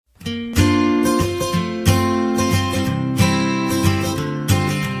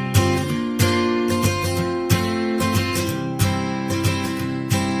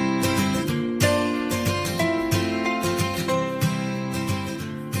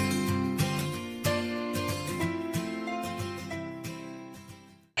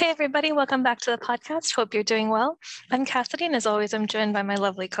Hey, everybody, welcome back to the podcast. Hope you're doing well. I'm Cassidy, and as always, I'm joined by my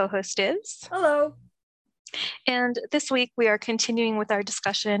lovely co host, Iz. Hello. And this week, we are continuing with our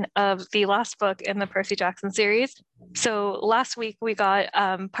discussion of the last book in the Percy Jackson series. So, last week, we got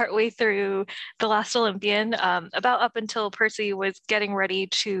partway through The Last Olympian, about up until Percy was getting ready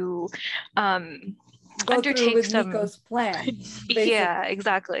to Go through with some Nico's plan. Basically. Yeah,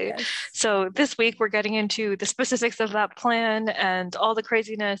 exactly. Yes. So this week we're getting into the specifics of that plan and all the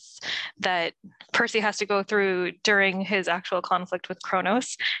craziness that Percy has to go through during his actual conflict with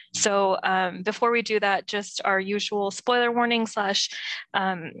Kronos. So before we do that, just our usual spoiler warning slash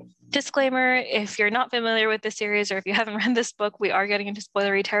disclaimer. If you're not familiar with the series or if you haven't read this book, we are getting into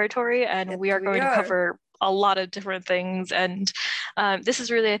spoilery territory, and we are going to cover a lot of different things. And this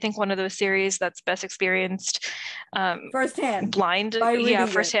is really, I think, one of those series that's best experienced firsthand, blind. Yeah,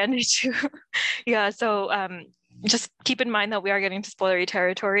 firsthand too. Yeah, so just keep in mind that we are getting to spoilery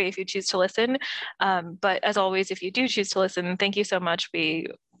territory if you choose to listen. But as always, if you do choose to listen, thank you so much. We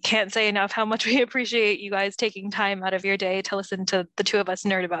can't say enough how much we appreciate you guys taking time out of your day to listen to the two of us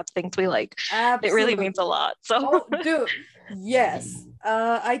nerd about the things we like. Absolutely. It really means a lot. So, dude, yes.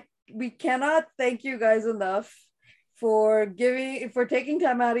 We cannot thank you guys enough for taking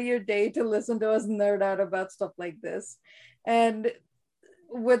time out of your day to listen to us nerd out about stuff like this. And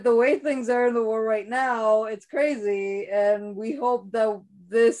with the way things are in the world right now, it's crazy. And we hope that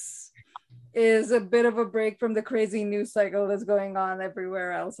this is a bit of a break from the crazy news cycle that's going on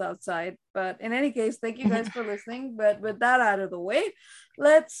everywhere else outside. But in any case, thank you guys for listening. But with that out of the way,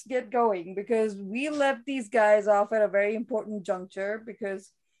 let's get going, because we left these guys off at a very important juncture,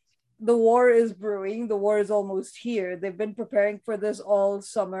 because the war is brewing. The war is almost here. They've been preparing for this all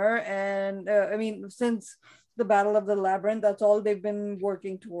summer. And since the Battle of the Labyrinth, that's all they've been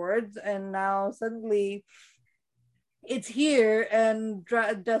working towards. And now suddenly it's here, and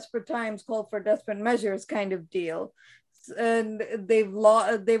desperate times call for desperate measures kind of deal. And they've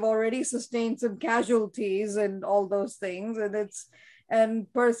already sustained some casualties and all those things.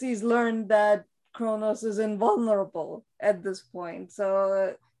 And Percy's learned that Kronos is invulnerable at this point.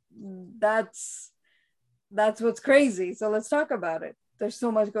 So that's what's crazy. So let's talk about it. There's so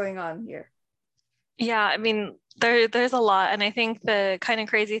much going on here. Yeah, I mean, there's a lot, and I think the kind of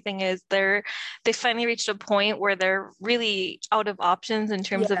crazy thing is they finally reached a point where they're really out of options in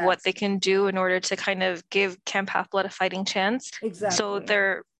terms of what they can do in order to kind of give Camp Half-Blood a fighting chance. Exactly. So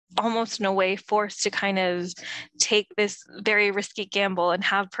they're almost in a way forced to kind of take this very risky gamble and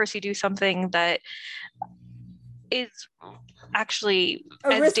have Percy do something that is actually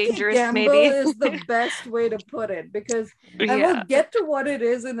as dangerous. Maybe is the best way to put it, because we'll get to what it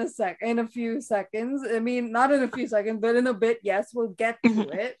is in a few seconds. I mean, not in a few seconds, but in a bit. Yes, we'll get to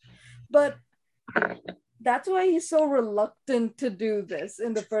it. But that's why he's so reluctant to do this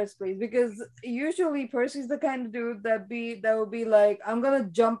in the first place, because usually Percy's the kind of dude that will be like, I'm gonna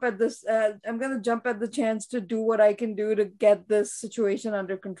jump at the chance to do what I can do to get this situation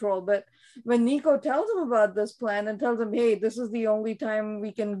under control. But when Nico tells him about this plan and tells him, hey, this is the only time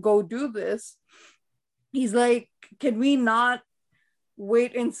we can go do this, he's like, can we not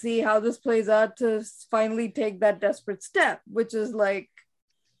wait and see how this plays out to finally take that desperate step, which is like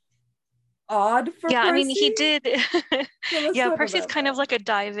odd for Percy. I mean, he did. Percy's kind of like a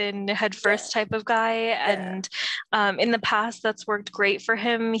dive in head first type of guy. And in the past, that's worked great for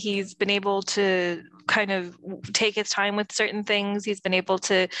him. He's been able to kind of take his time with certain things. He's been able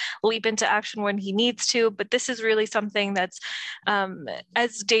to leap into action when he needs to. But this is really something that's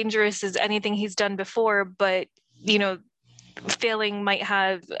as dangerous as anything he's done before. But, failing might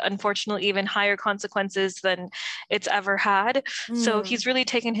have, unfortunately, even higher consequences than it's ever had. So he's really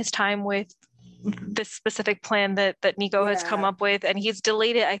taken his time with this specific plan that Nico has come up with, and he's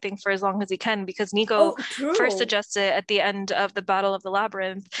delayed it, I think, for as long as he can, because Nico first suggests it at the end of the Battle of the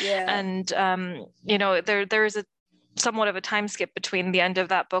Labyrinth. And there is a somewhat of a time skip between the end of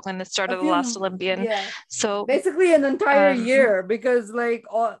that book and the start of The Last Olympian. So basically an entire year, because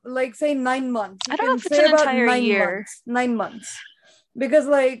say 9 months. I don't know if it's an entire year. 9 months. Because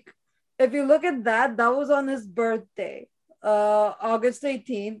if you look at that was on his birthday, August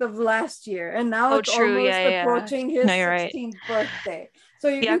 18th of last year, and now it's almost approaching his 16th birthday.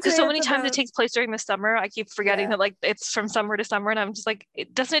 So because so many times it takes place during the summer. I keep forgetting that it's from summer to summer, and I'm just like,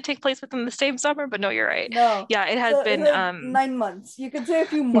 doesn't it take place within the same summer? But no, you're right. No, it has been 9 months. You could say a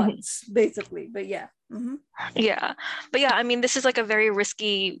few months, basically, but but I mean, this is like a very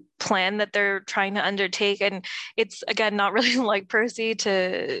risky plan that they're trying to undertake, and it's again not really like Percy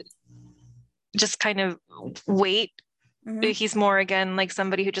to just kind of wait. He's more again like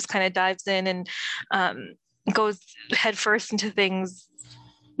somebody who just kind of dives in and goes headfirst into things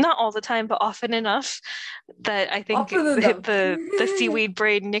not all the time, but often enough that I think the seaweed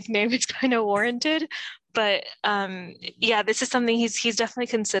braid nickname is kind of warranted. But yeah, this is something he's definitely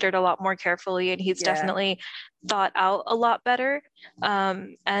considered a lot more carefully, and he's definitely thought out a lot better.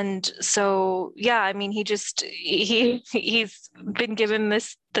 And so yeah, I mean, he's been given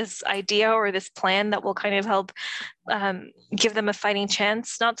this idea or this plan that will kind of help give them a fighting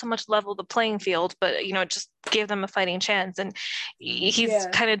chance, not so much level the playing field, but just give them a fighting chance. And he's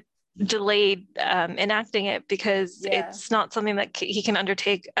kind of delayed enacting it because it's not something that he can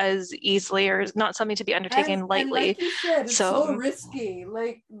undertake as easily, or not something to be undertaken lightly. And like you said, it's so risky.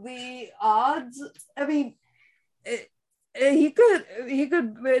 Like the odds, I mean, he could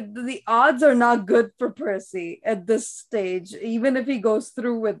the odds are not good for Percy at this stage, even if he goes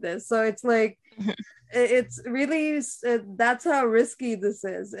through with this. So it's like it's really that's how risky this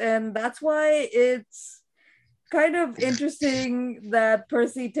is, and that's why it's kind of interesting that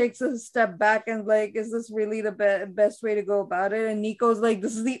Percy takes a step back and like, is this really the best way to go about it? And Nico's like,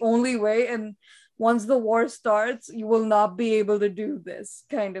 this is the only way, and once the war starts, you will not be able to do this,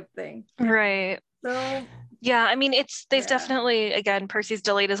 kind of thing. Right. So yeah, I mean, they've definitely, again, Percy's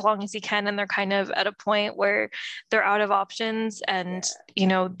delayed as long as he can, and they're kind of at a point where they're out of options, and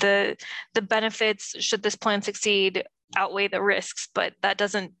the benefits, should this plan succeed, outweigh the risks, but that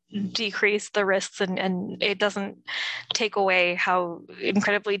doesn't decrease the risks, and it doesn't take away how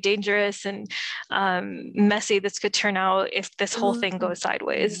incredibly dangerous and messy this could turn out if this whole thing goes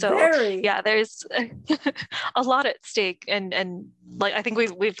sideways. So yeah, there's a lot at stake, and like I think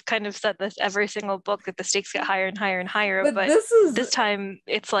we've kind of said this every single book, that the stakes get higher and higher and higher, but this time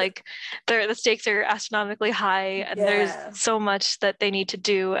it's like the stakes are astronomically high, and there's so much that they need to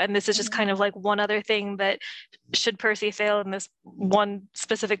do, and this is just kind of like one other thing that, should Percy fail in this one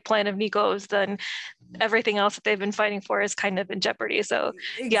specific plan of Nico's, then everything else that they've been fighting for is kind of in jeopardy. So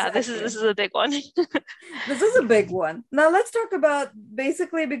yeah, this is a big one. This is a big one. Now let's talk about,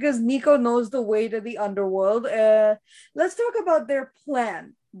 basically, because Nico knows the way to the underworld, let's talk about their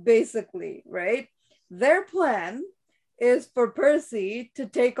plan, basically, right? Their plan is for Percy to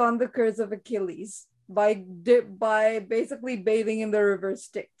take on the curse of Achilles by basically bathing in the river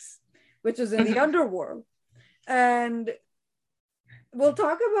Styx, which is in the underworld. And we'll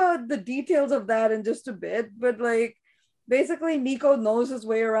talk about the details of that in just a bit, but like, basically Nico knows his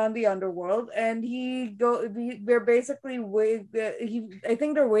way around the underworld, and they're basically I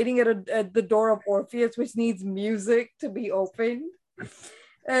think they're waiting at the door of Orpheus, which needs music to be opened.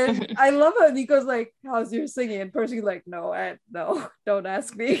 And I love how Nico's like, how's your singing? And Percy's like, no, don't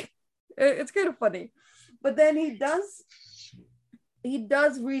ask me. It's kind of funny. But then he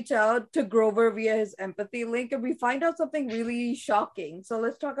does reach out to Grover via his empathy link, and we find out something really shocking. So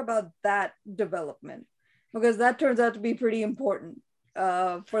let's talk about that development, because that turns out to be pretty important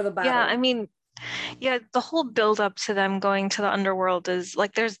for the battle. Yeah, I mean, the whole build up to them going to the underworld is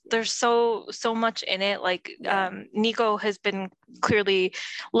like, there's so much in it. Like Nico has been clearly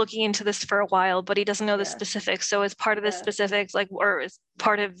looking into this for a while, but he doesn't know the specifics. So as part of the specifics, like, or as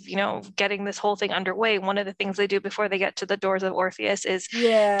part of getting this whole thing underway, one of the things they do before they get to the doors of Orpheus is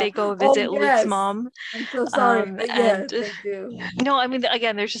they go visit Luke's mom. I'm so sorry, but yes, they do. No, I mean,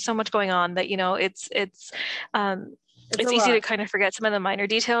 again, there's just so much going on that it's easy to kind of forget some of the minor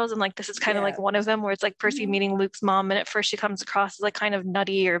details, and like this is kind of like one of them, where it's like Percy meeting Luke's mom, and at first she comes across as like kind of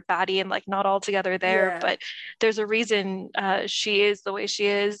nutty or batty and like not all together there, but there's a reason she is the way she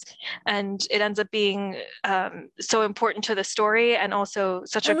is, and it ends up being so important to the story, and also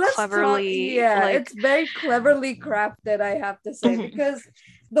such a cleverly it's very cleverly crafted, I have to say, because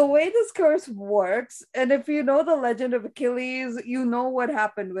the way this curse works, and if you know the legend of Achilles, you know what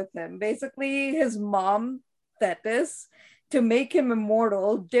happened with him. Basically, his mom Thetis, to make him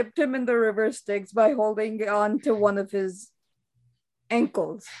immortal, dipped him in the river Styx by holding on to one of his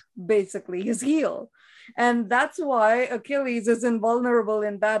ankles, basically his heel. And that's why Achilles is invulnerable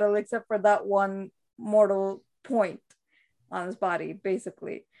in battle, except for that one mortal point on his body,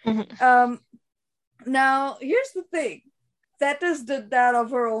 basically. Now, here's the thing. Thetis did that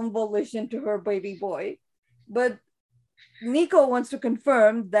of her own volition to her baby boy, but Nico wants to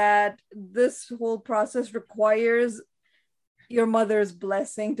confirm that this whole process requires your mother's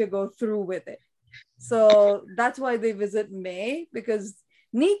blessing to go through with it. So that's why they visit May, because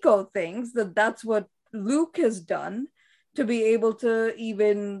Nico thinks that that's what Luke has done to be able to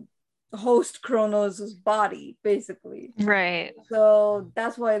even host Kronos' body, basically. Right. So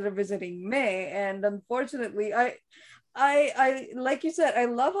that's why they're visiting May. And unfortunately, I like you said, I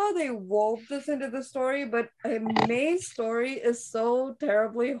love how they wove this into the story, but May's story is so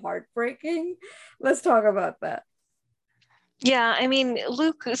terribly heartbreaking. Let's talk about that. Yeah, I mean,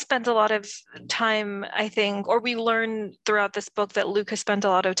 Luke spent a lot of time, I think, or we learn throughout this book that Luke has spent a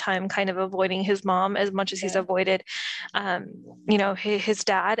lot of time kind of avoiding his mom as much as he's Yeah, avoided, um, his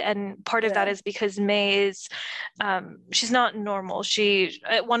dad. And part of that yeah. is because May is, she's not normal. She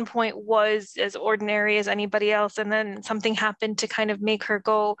at one point was as ordinary as anybody else, and then something happened to kind of make her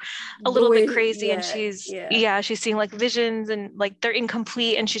go a The little bit way, crazy. And yeah, yeah. she's seeing like visions and like they're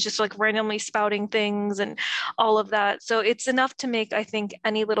incomplete, and she's just like randomly spouting things and all of that. So it's enough to make, I think,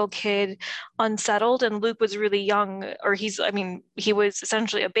 any little kid unsettled. And Luke was really young, or I mean, he was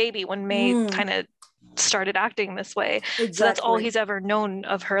essentially a baby when May Mm, kind of started acting this way. So that's all exactly. he's ever known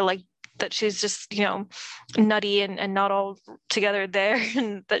of her, like that she's just, nutty and not all together there,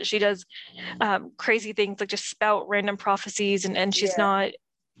 and that she does crazy things like just spout random prophecies, and she's Yeah, not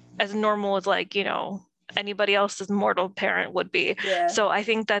as normal as like, anybody else's mortal parent would be. yeah. So I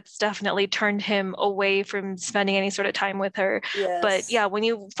think that's definitely turned him away from spending any sort of time with her. But Yes. yeah, when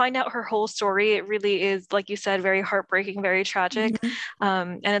you find out her whole story, it really is, like you said, very heartbreaking, very tragic.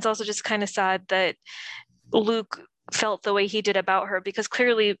 Mhm. And it's also just kind of sad that Luke felt the way he did about her, because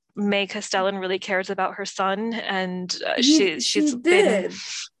clearly May Castellan really cares about her son, and She she's been, did.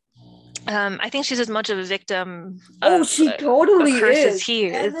 I think she's as much of a victim Oh, of she a totally curse as is. he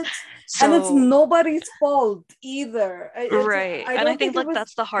is. And it's So nobody's fault either. right. I And I don't think think it like was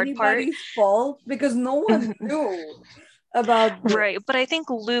that's the hard part. anybody's fault because no one knew about this. Right. But I think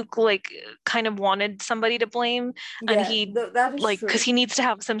Luke like kind of wanted somebody to blame, and Yeah, he that is like because true. he needs to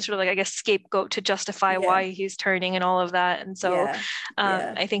have some sort of like, I guess, scapegoat to justify Yeah, why he's turning and all of that. And so yeah,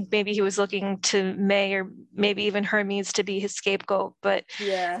 yeah, I think maybe he was looking to May or maybe even Hermes to be his scapegoat. But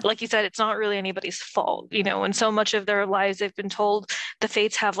yeah. like you said, it's not really anybody's fault, and so much of their lives they've been told the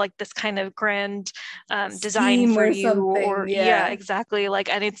fates have like this kind of grand design Scheme for or you, something. or yeah, Yeah. exactly, like,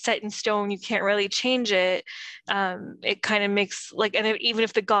 and it's set in stone, you can't really change it. It kind of makes like, and even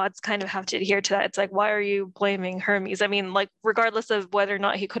if the gods kind of have to adhere to that, it's like, why are you blaming Hermes? I mean, like, regardless of whether or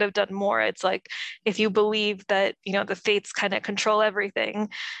not he could have done more, it's like, if you believe that, the fates kind of control everything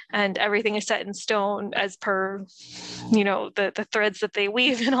and everything is set in stone as per, the threads that they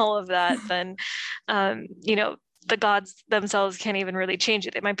weave and all of that, then, the gods themselves can't even really change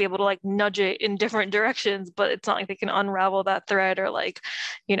it. They might be able to like nudge it in different directions, but it's not like they can unravel that thread or like,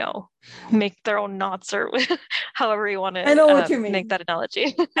 you know, make their own knots or however you want I to know what you make mean. that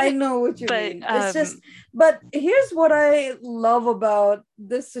analogy. I know what you But mean. It's just, but here's what I love about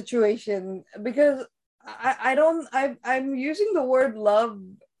this situation because I don't, I'm using the word love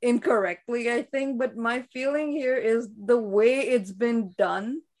incorrectly, I think, but my feeling here is the way it's been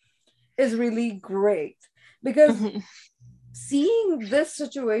done is really great because mhm, seeing this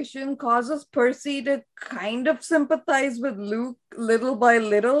situation causes Percy to kind of sympathize with Luke little by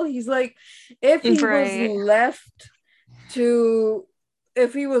little. He's like, if he was right. left to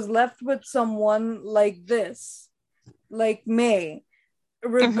if he was left with someone like this, like May, Mhm,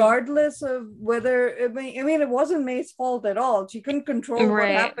 regardless of whether I mean it wasn't May's fault at all. She couldn't control what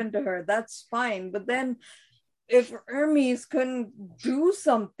right. happened to her. That's fine. But then if Hermes couldn't do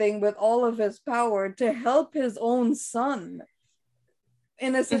something with all of his power to help his own son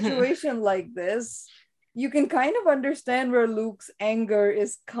in a Mhm, situation like this, you can kind of understand where Luke's anger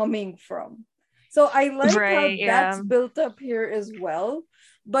is coming from. So I like how right. that's Yeah. built up here as well.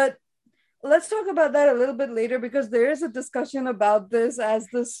 But let's talk about that a little bit later because there is a discussion about this as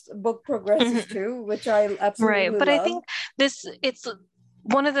this book progresses Mhm, too, which I right. absolutely But I love. think it's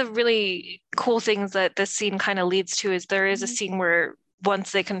one of the really cool things that this scene kind of leads to is there is a Mhm. scene where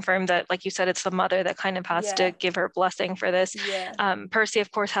once they confirm that, like you said, it's the mother that kind of has to Yeah, give her blessing for this. yeah, Percy, of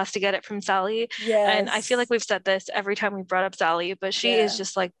course, has to get it from Sally. And I feel like yes, we've said this every time we brought up Sally, but she is yeah.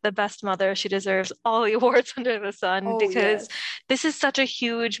 just like the best mother. She deserves all the awards under the sun Oh, because yes, this is such a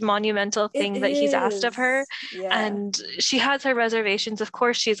huge monumental it thing that he's asked of her. is. Yeah. And she has her reservations. Of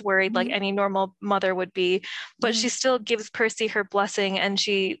course, she's worried like Mhm. any normal mother would be, but she Mhm. still gives Percy her blessing. And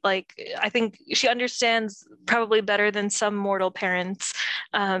she, like, I think she understands probably better than some mortal parents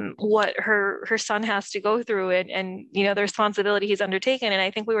what her son has to go through, and the responsibility he's undertaken. And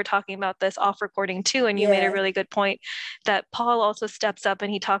I think we were talking about this off recording too, and you made a Yeah. really good point that Paul also steps up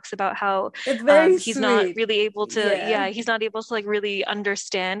and he talks about how It's very he's not sweet. really able to, Yeah. yeah, he's not able to like really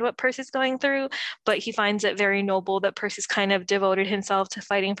understand what Percy's going through, but he finds it very noble that Percy's kind of devoted himself to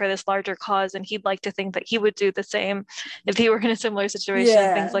fighting for this larger cause, and he'd like to think that he would do the same if he were in a similar situation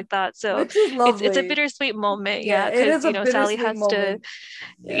and things Yeah. like that. So Which is it's a lovely. bittersweet moment, Yeah, yeah, it because is a Sally bittersweet has to, moment.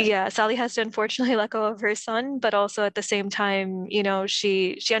 Yeah. yeah, Sally has to unfortunately let go of her son, but also at the same time,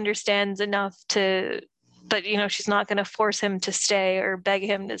 she understands enough that, she's not going to force him to stay or beg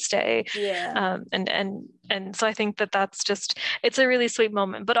him to stay. Yeah. And so I think that that's just, it's a really sweet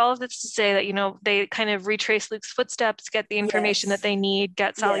moment. But all of this to say that, they kind of retrace Luke's footsteps, get the information that Yes. they need,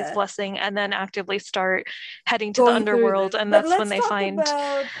 get Sally's Yeah. blessing, and then actively start heading to the Going through underworld. this. And But that's when let's they talk find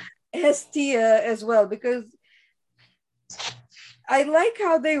about Hestia as well, because I like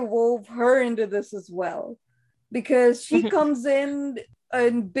how they wove her into this as well, because she comes in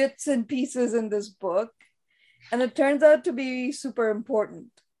bits and pieces in this book, and it turns out to be super important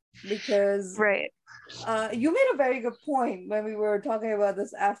because right. You made a very good point when we were talking about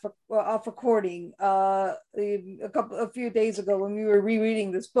this off recording a few days ago when we were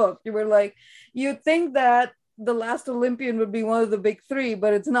rereading this book. You were like, you'd think that the last Olympian would be one of the big three,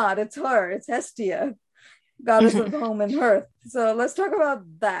 but it's not. It's her. It's Hestia, goddess of home and hearth. So let's talk about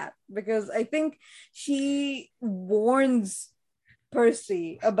that, because I think she warns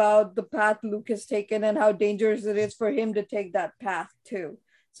Percy about the path Luke has taken and how dangerous it is for him to take that path too.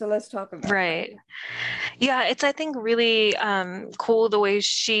 So let's talk about right. That. Yeah, it's, I think, really cool the way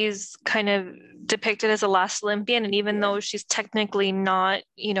she's kind of depicted as a last Olympian. And even though she's technically not,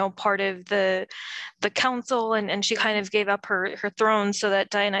 part of the council, and she kind of gave up her throne so that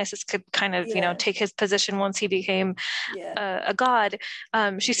Dionysus could kind of, take his position once he became a god,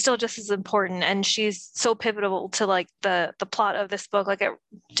 she's still just as important. And she's so pivotal to like the plot of this book. Like at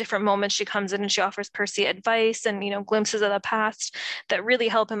different moments she comes in and she offers Percy advice and, glimpses of the past that really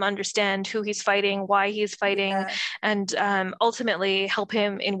help him understand who he's fighting, why he's fighting, and ultimately help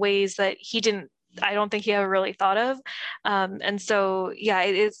him in ways that I don't think he ever really thought of. And so, yeah,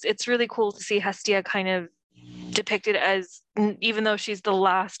 it's really cool to see Hestia kind of depicted as, even though she's the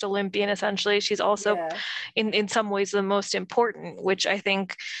last Olympian, essentially, she's also in some ways the most important, which I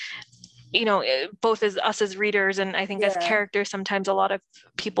think, both as us as readers and I think as characters, sometimes a lot of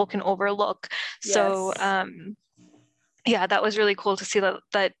people can overlook. So, yeah, that was really cool to see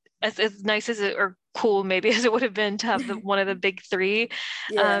that as nice as it, or cool maybe as it would have been to have one of the big three,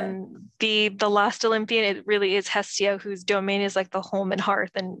 the last Olympian, it really is Hestia, whose domain is like the home and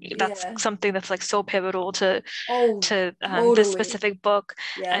hearth, and that's something that's like so pivotal to totally. this specific book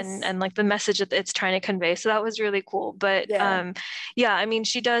and like the message that it's trying to convey. So that was really cool. But I mean,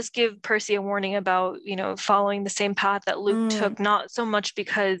 she does give Percy a warning about following the same path that Luke took, not so much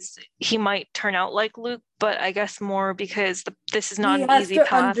because he might turn out like Luke, but I guess more because this is not an easy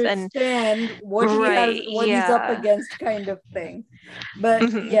path, and what he's up against, kind of thing. But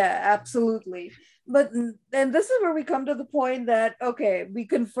absolutely. But and this is where we come to the point that, okay, we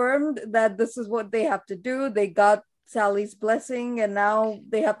confirmed that this is what they have to do. They got Sally's blessing, and now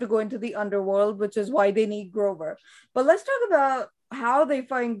they have to go into the underworld, which is why they need Grover. But let's talk about how they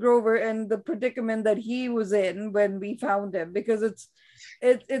find Grover and the predicament that he was in when we found him, because it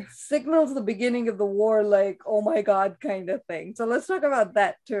signals the beginning of the war, like, oh my god, kind of thing. So let's talk about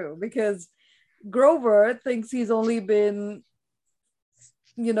that too, because Grover thinks he's only been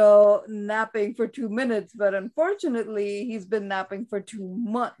napping for 2 minutes, but unfortunately he's been napping for 2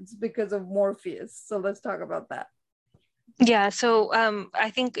 months because of Morpheus. So let's talk about that. So I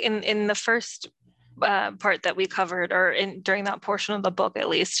think in the first part that we covered, or during that portion of the book at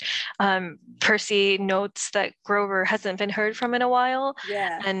least, Percy notes that Grover hasn't been heard from in a while,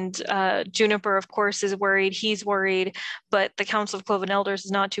 and Juniper, of course, is worried. He's worried, but the Council of Cloven Elders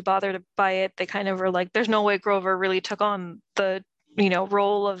is not too bothered by it. They kind of were like, there's no way Grover really took on the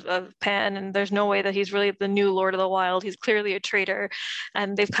role of Pan, and there's no way that he's really the new Lord of the Wild. He's clearly a traitor,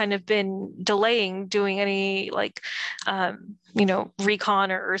 and they've kind of been delaying doing any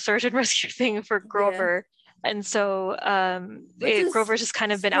recon or search and rescue thing for Grover. And so Grover's just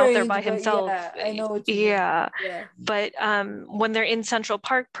kind of been out there by himself. I know what you mean. But when they're in Central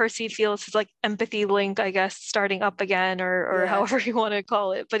Park, Percy feels his like empathy link, I guess, starting up again, or however you want to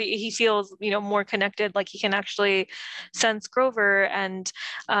call it. But he feels more connected, like he can actually sense Grover. And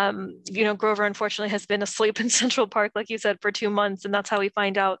Grover unfortunately has been asleep in Central Park, like you said, for 2 months, and that's how we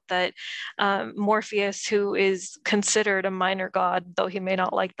find out that Morpheus, who is considered a minor god, though he may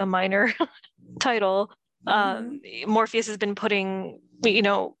not like the minor title, Morpheus has been putting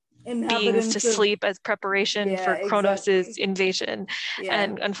beings to sleep as preparation for Kronos's invasion.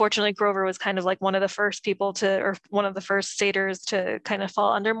 And unfortunately Grover was kind of like one of the first people or one of the first satyrs to kind of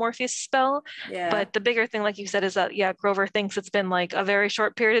fall under Morpheus' spell. But the bigger thing, like you said, is that Grover thinks it's been like a very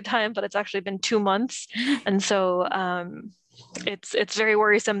short period of time, but it's actually been 2 months. And so it's very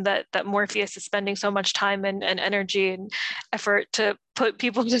worrisome that Morpheus is spending so much time and energy and effort to put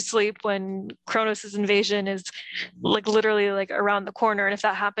people to sleep when Kronos' invasion is like literally like around the corner. And if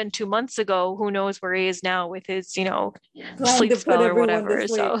that happened 2 months ago, who knows where he is now with his, Trying sleep to put spell or everyone to whatever.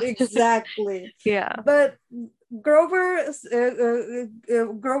 sleep. So Exactly. yeah. But Grover's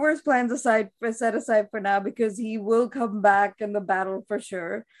plans set aside for now, because he will come back in the battle for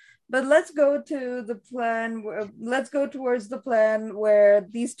sure. But let's go to the plan. Let's go towards the plan where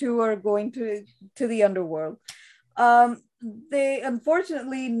these two are going to the underworld. They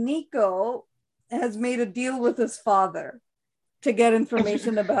unfortunately, Nico has made a deal with his father to get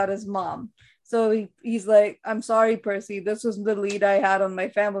information about his mom. So he's like, I'm sorry, Percy, this was the lead I had on my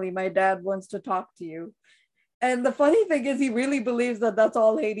family. My dad wants to talk to you. And the funny thing is, he really believes that that's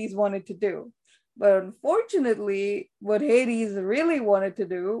all Hades wanted to do. But unfortunately, what Hades really wanted to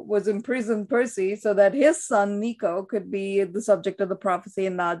do was imprison Percy so that his son, Nico, could be the subject of the prophecy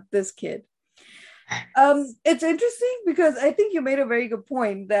and not this kid. It's interesting because I think you made a very good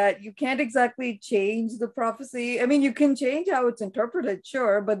point that you can't exactly change the prophecy. I mean, you can change how it's interpreted,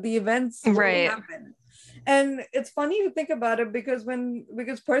 sure, but the events will happen. And it's funny to think about it because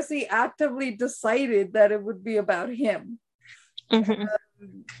Percy actively decided that it would be about him. Mm-hmm.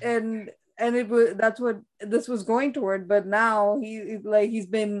 And that's what this was going toward, but now he's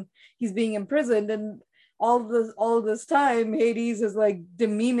being imprisoned, and all this time Hades is like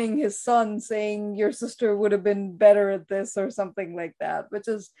demeaning his son, saying your sister would have been better at this or something like that, which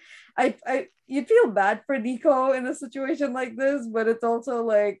is I you'd feel bad for Nico in a situation like this, but it's also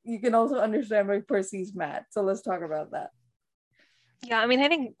like you can also understand why Percy's mad. So let's talk about that. Yeah, I mean, I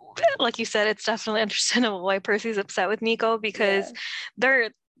think, like you said, it's definitely understandable why Percy's upset with Nico, because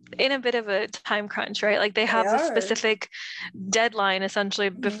they're in a bit of a time crunch, right? Like they have a specific deadline essentially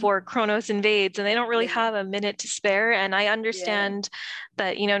before Kronos invades, and they don't really have a minute to spare. And I understand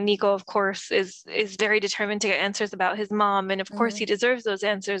that, Nico, of course, is very determined to get answers about his mom, and of course he deserves those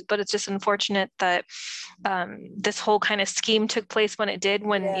answers. But it's just unfortunate that this whole kind of scheme took place when it did,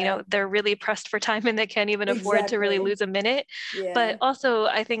 when they're really pressed for time and they can't even afford to really lose a minute. But also,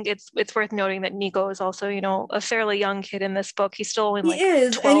 I think it's worth noting that Nico is also, a fairly young kid in this book. He's still only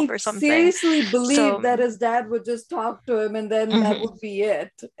like 12 or something. Seriously believed that his dad would just talk to him and then that would be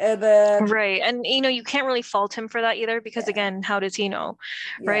it. And then and you can't really fault him for that either, because again, how does he know?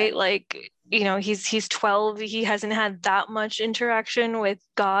 Right? Like, he's 12. He hasn't had that much interaction with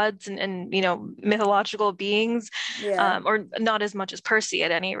gods and mythological beings, or not as much as Percy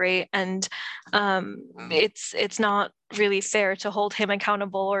at any rate. And it's not really fair to hold him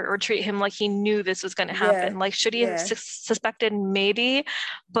accountable or treat him like he knew this was going to happen. Like, should he have suspected? Maybe,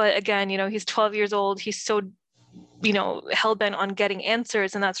 but again, he's 12 years old. He's so hell-bent on getting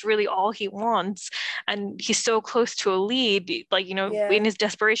answers, and that's really all he wants. And he's so close to a lead, like, in his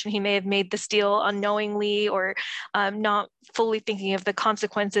desperation, he may have made this deal unknowingly, or not fully thinking of the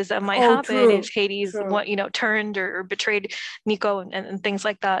consequences that might happen if Hades turned or betrayed Nico and things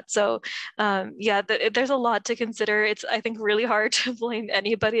like that. So there's a lot to consider. It's, I think, really hard to blame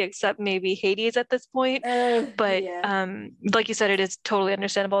anybody except maybe Hades at this point. But like you said, it is totally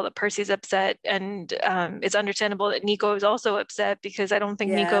understandable that Percy's upset, and it's understandable that Nico is also upset, because I don't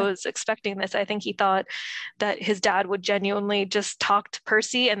think Nico is expecting this. I think he thought that his dad would genuinely just talk to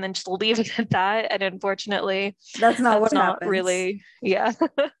Percy and then just leave it at that. And unfortunately, that's not what happens. Really,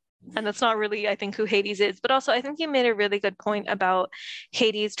 and that's not really, I think, who Hades is. But also, I think you made a really good point about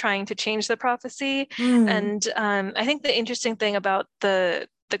Hades trying to change the prophecy. And I think the interesting thing about the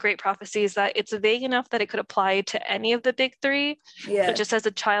Great Prophecy is that it's vague enough that it could apply to any of the big three, but just as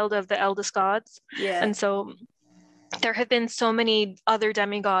a child of the eldest gods. And so there have been so many other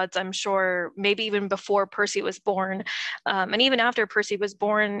demigods, I'm sure, maybe even before Percy was born. And even after Percy was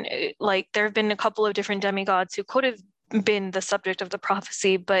born, like, there have been a couple of different demigods who could have been the subject of the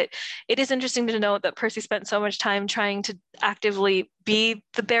prophecy. But it is interesting to note that Percy spent so much time trying to actively be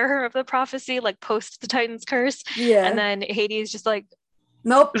the bearer of the prophecy, like post the Titan's curse. And then Hades just like,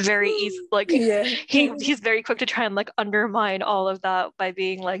 nope, very easy, like he's very quick to try and like undermine all of that by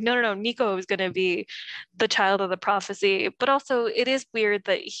being like, no, Nico is going to be the child of the prophecy. But also, it is weird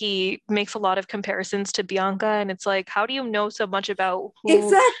that he makes a lot of comparisons to Bianca, and it's like, how do you know so much about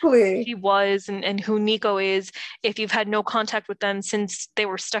who he was and who Nico is if you've had no contact with them since they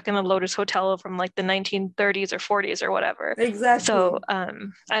were stuck in the Lotus Hotel from like the 1930s or 40s or whatever? So I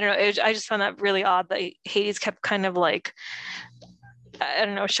don't know, I just found that really odd that Hades kept kind of like I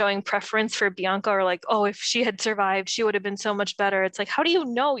don't know, showing preference for Bianca, or like, oh, if she had survived, she would have been so much better. It's like, how do you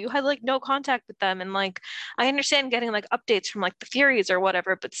know? You had like no contact with them. And like, I understand getting like updates from like the Furies or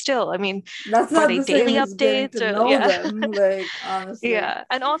whatever, but still, I mean, That's were not they the daily same as getting updates to or know yeah. them, like, honestly. Yeah.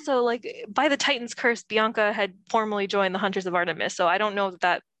 And also like by the Titan's curse, Bianca had formally joined the Hunters of Artemis. So I don't know that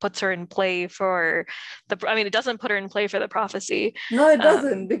that puts her in play for I mean, it doesn't put her in play for the prophecy. No, it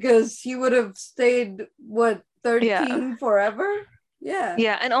doesn't, Um, because she would have stayed, what, yeah. 13 forever? Yeah.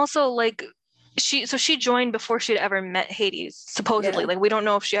 Yeah, and also like she joined before she'd ever met Hades, supposedly. Yeah. Like we don't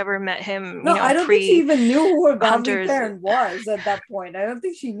know if she ever met him, No, I don't think she pre even knew who her godly Hunters. parent was at that point. I don't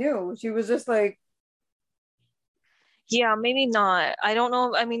think she knew. She was just like, Yeah, maybe not. I don't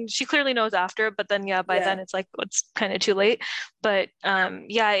know. I mean, she clearly knows after, but then yeah, by then yeah. it's like it's kind of too late. But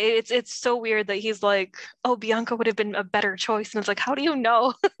yeah, it's so weird that he's like, "Oh, Bianca would have been a better choice." And it's like, "How do you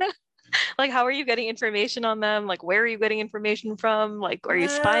know?" Like, how are you getting information on them? Like, where are you getting information from? Like, are you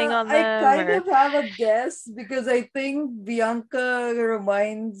spying on I them kind or of have a guess because I think Bianca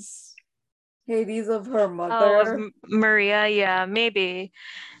reminds Hades of her oh, of mother. Maria? Yeah, maybe.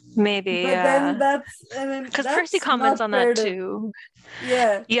 Maybe, But then yeah. Because Percy that's comments not on that fair to, too.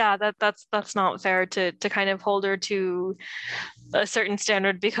 yeah. Yeah, that's not fair to kind of hold her to a certain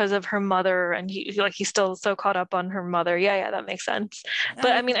standard because of her mother, and he's still so caught up on her mother. Yeah, yeah, that makes sense.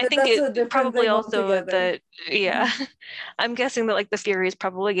 But I mean, I But think that's it a different probably thing also altogether. that yeah, I'm guessing that like the Furies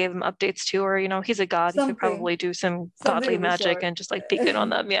probably gave him updates too, or he's a god, he could Something, probably do some something godly of the magic sort. and just like peek in on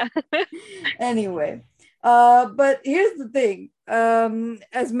them. Yeah. Anyway, but here's the thing.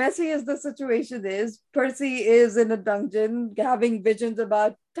 As messy as the situation is, Percy is in a dungeon having visions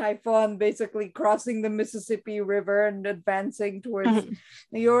about Typhon basically crossing the Mississippi River and advancing towards Mhm.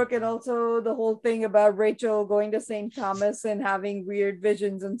 New York, and also the whole thing about Rachel going to St. Thomas and having weird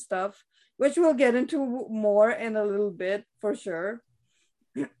visions and stuff, which we'll get into more in a little bit for sure.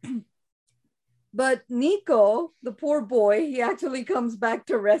 But Nico, the poor boy, he actually comes back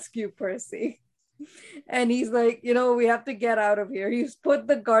to rescue Percy. And he's like, we have to get out of here. He's put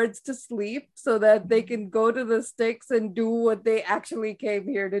the guards to sleep so that they can go to the Styx and do what they actually came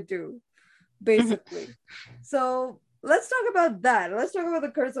here to do, Mhm. basically. So let's talk about that. Let's talk about the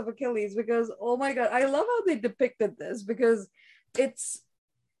Curse of Achilles, because oh my god, I love how they depicted this, because it's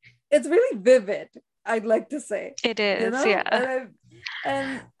it's really vivid, I'd like to say, It is, yeah.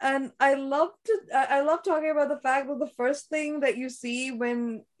 and I love talking about the fact that the first thing that you see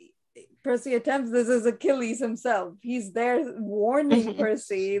when Percy attempts this is Achilles himself. He's there warning Mhm.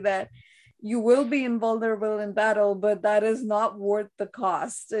 Percy that you will be invulnerable in battle, but that is not worth the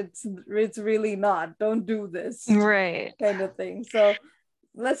cost. It's really not. Don't do this, Right. kind of thing. So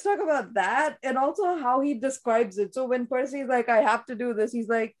let's talk about that, and also how he describes it. So when Percy's like, I have to do this, he's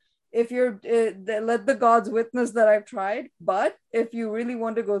like, if you're let the gods witness that I've tried, but if you really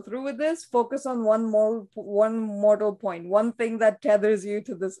want to go through with this, focus on one mortal point, one thing that tethers you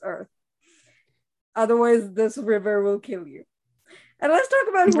to this earth, otherwise this river will kill you. And let's talk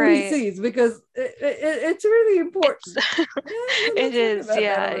about who he Right. sees, because it's really It's important. Yeah, it let's talk is, about that a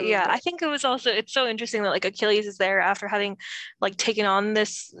yeah, little yeah. I bit. think it's so interesting that like Achilles is there after having like taken on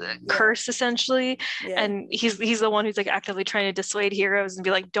this Yeah, curse essentially, yeah, and he's the one who's like actively trying to dissuade heroes and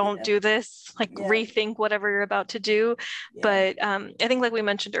be like, don't yeah, do this, like yeah, rethink whatever you're about to do. yeah. But I think like we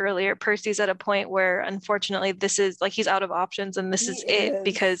mentioned earlier, Percy's at a point where unfortunately this is like he's out of options and this He is it is.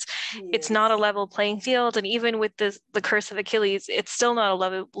 because He it's not a is. level playing field, and even with the curse of Achilles, it's still not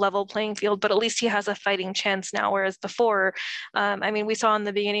a level playing field, but at least he has a fighting chance now, whereas before I mean, we saw in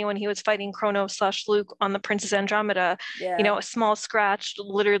the beginning when he was fighting Kronos slash Luke on the Princess Andromeda, Yeah. a small scratch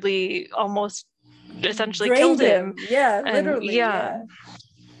literally almost essentially killed Drained him. him. Yeah, And literally. yeah,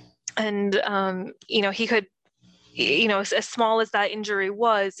 Yeah. and he could, as small as that injury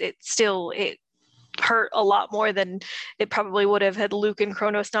was, it hurt a lot more than it probably would have had Luke and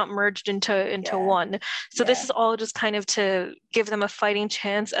Kronos not merged into Yeah. one. So this Yeah. is all just kind of to give them a fighting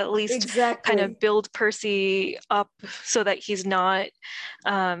chance, at least kind of Exactly. build Percy up so that he's not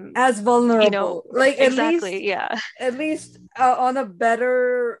um As vulnerable. Like exactly, yeah. at least on a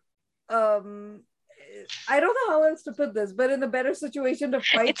better um I don't know how else to put this, but in a better situation to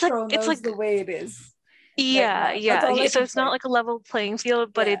fight It's Kronos like the way it is right yeah, now. That's yeah. all I So can it's not say. like a level playing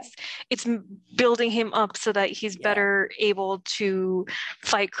field, but Yeah. it's building him up so that he's Yeah. better able to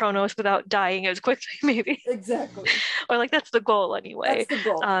fight Kronos without dying as quickly, maybe. Exactly. Or like that's the goal anyway. That's the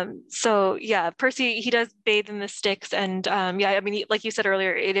goal. So yeah, Percy, he does bathe in the Styx, and yeah, I mean, like you said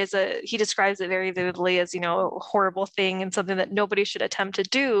earlier, he describes it very vividly as a horrible thing and something that nobody should attempt to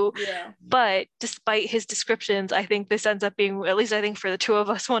do. Yeah. But despite his descriptions, I think this ends up being, at least I think for the two of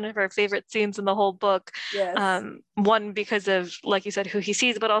us, one of our favorite scenes in the whole book, Yes. One, because of, like you said, who he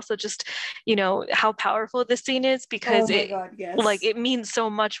sees, but also just, how powerful this scene is, because Oh my God, like, yes. it means so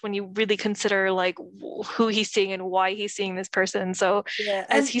much when you really consider like who he's seeing and why he's seeing this person. So Yeah,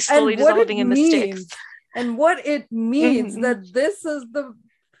 as he's and slowly what it dissolving in the sticks. means, and what it means Mhm. that this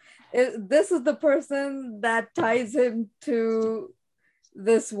is the person that ties him to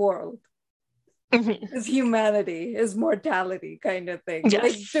this world, Mhm. his humanity, his mortality, kind of thing. Like,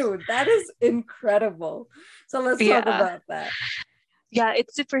 Yes. dude, that is incredible. So let's talk Yeah. about that. Yeah,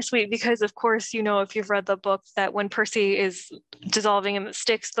 it's super sweet because, of course, if you've read the book, that when Percy is dissolving in the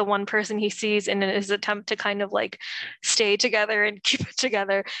sticks, the one person he sees in his attempt to kind of like stay together and keep it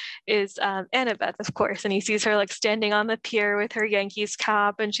together is Annabeth, of course. And he sees her like standing on the pier with her Yankees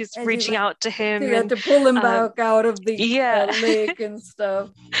cap, and she's And she's reaching like, out to so him. you have And to pull him back out of the yeah, lake and stuff.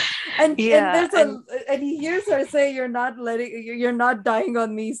 And yeah. there's and he hears her say, you're not dying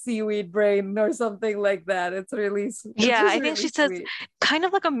on me, seaweed brain," or something like that. It's Yeah, just I think really she says sweet. kind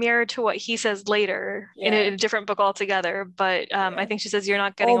of like a mirror to what he says later in Yeah. a different book altogether. But I Yeah. think she says, "You're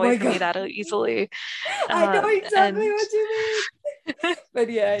not getting Oh away my from me God. that easily." I know exactly And what you mean. But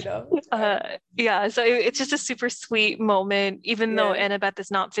yeah, I know. yeah, so it's just a super sweet moment, even though Yeah. Annabeth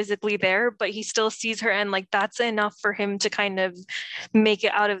is not physically there, but he still sees her, and like that's enough for him to kind of make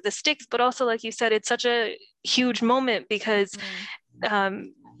it out of the sticks. But also, like you said, it's such a huge moment because Mm.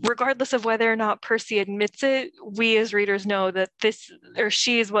 um, regardless of whether or not Percy admits it, we as readers know that this or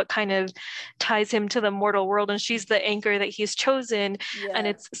she is what kind of ties him to the mortal world, and she's the anchor that he's chosen. And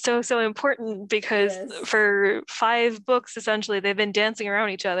Yeah. it's so, so important because Yes. for 5 books, essentially, they've been dancing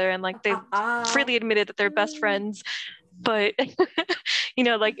around each other, and like they've freely admitted that they're best friends. But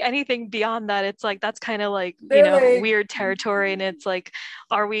like anything beyond that, it's like that's kind of like They're like, weird territory, and it's like,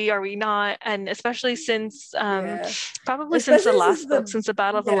 are we not? And especially since yeah. probably since the Especially since last book, since the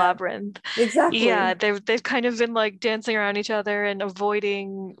Battle of the yeah, Labyrinth. Yeah, exactly. they've kind of been like dancing around each other and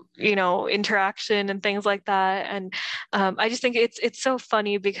avoiding interaction and things like that. And I just think it's so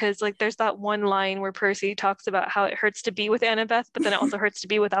funny because like there's that one line where Percy talks about how it hurts to be with Annabeth, but then it also hurts to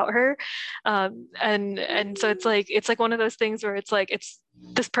be without her. And so it's like one of those things where it's like it's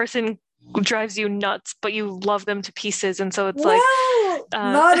this person drives you nuts, but you love them to pieces, and so it's like Well,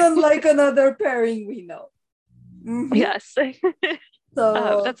 uh, not unlike another pairing we know. Mhm. yes.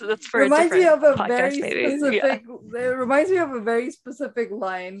 So That's for a reminds me different of a podcast, very maybe. Yeah. specific. It reminds me of a very specific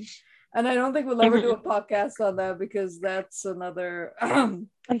line, and I don't think we'll ever do Mhm. a podcast on that because that's another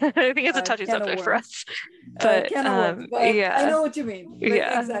I think it's a touchy can of subject for worms. us, but Can of worms. But I yeah, know what you mean. But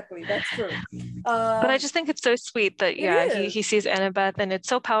yeah. exactly, that's true. But I just think it's so sweet that It yeah, he is. sees Annabeth, and it's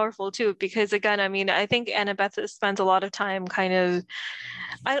so powerful too, because again, I mean, I think Annabeth spends a lot of time kind of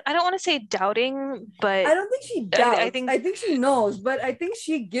I don't want to say doubting, I but don't think she I doubts. think I think she knows, but I think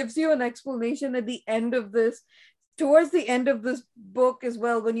she gives you an explanation at the end of this, towards the end of this book as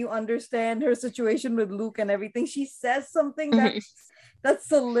well, when you understand her situation with Luke and everything. She says something mhm, that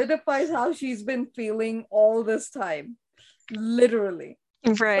solidifies how she's been feeling all this time, literally.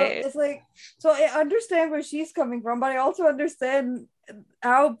 So right. it's like, so I understand where she's coming from, but I also understand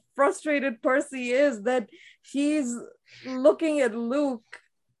how frustrated Percy is that she's looking at Luke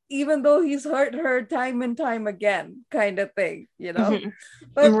even though he's hurt her time and time again, kind of thing, you know? Mhm,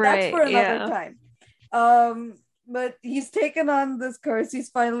 But that's right. for another Yeah. time. But he's taken on this curse. He's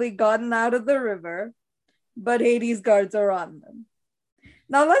finally gotten out of the river, but Hades guards are on them.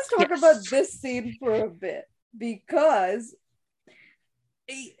 Now let's talk about Yes. this scene for a bit, because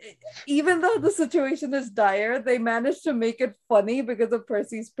even though the situation is dire, they managed to make it funny because of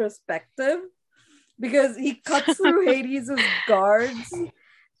Percy's perspective. Because he cuts through Hades' guards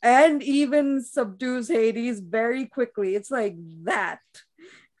and even subdues Hades very quickly. It's like that.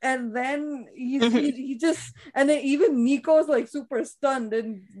 And then Mhm. he just, and then even Nico's like super stunned,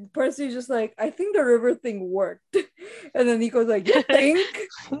 and Percy's just like, I think the river thing worked. And then Nico's like, you think?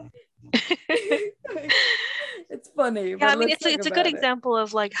 It's funny, Yeah, but I mean, let's it's a, talk it's a good about it. example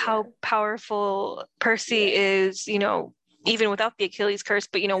of like Yeah, how powerful Percy yeah, is, even without the Achilles curse,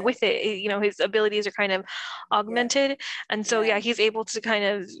 but yeah, with it, his abilities are kind of yeah, augmented. And so yeah. yeah, he's able to kind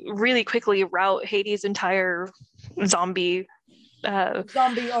of really quickly route Hades' entire zombie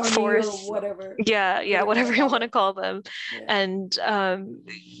Zombie army or force. whatever, Yeah, whatever you want to whatever you call want to them. call them. Yeah, And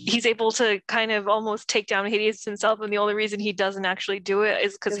he's able to kind of almost take down Hades himself, and the only reason he doesn't actually do it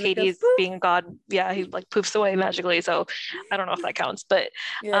is because because it goes Hades, poof. being a god, yeah, he like poofs away magically. So I don't know if that counts, but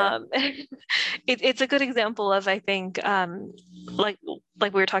Yeah, it's a good example of, I think, like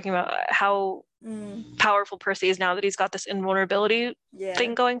like we were talking about how mm, powerful Percy is now that he's got this invulnerability yeah,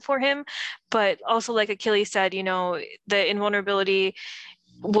 thing going for him. But also, like Achilles said, the invulnerability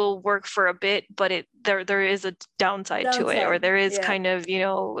will work for a bit, but there is a downside to it, or there is kind of,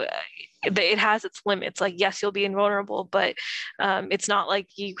 it has its limits. Like, yes, you'll be invulnerable, but it's not like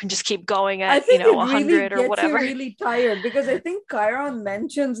you can just keep going at 100 or whatever. You really tired, because I think Chiron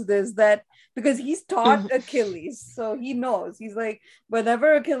mentions this, that because he's taught Achilles, so he knows. He's like,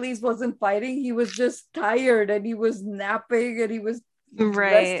 whenever Achilles wasn't fighting, he was just tired and he was napping and he was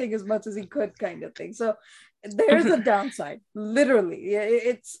resting as much as he could, kind of thing. So there's a downside, literally.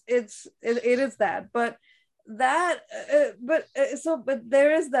 It is that, but there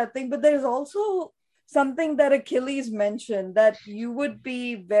is that thing. But there's also something that Achilles mentioned, that you would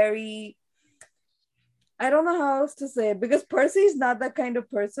be very, I don't know how else to say it, because Percy's not that kind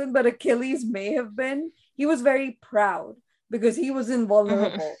of person, but Achilles may have been. He was very proud because he was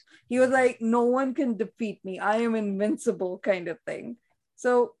invulnerable. He was like, no one can defeat me, I am invincible, kind of thing.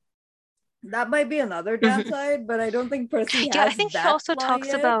 So that might be another downside, but I don't think Percy has. I think he also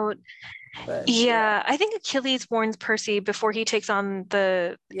talks about. But, I think Achilles warns Percy before he takes on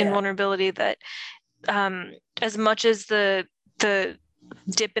the invulnerability that as much as the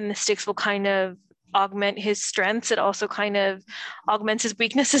dip in the Styx will kind of augment his strengths, it also kind of augments his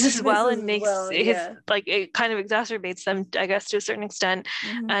weaknesses as well, and makes like, it kind of exacerbates them, I guess, to a certain extent.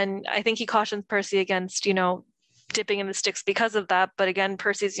 And I think he cautions Percy against, dipping in the Styx because of that. But again,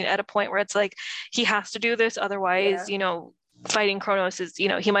 Percy's at a point where it's like, he has to do this, otherwise fighting Kronos is,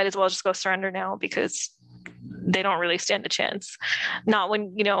 he might as well just go surrender now, because they don't really stand a chance. Not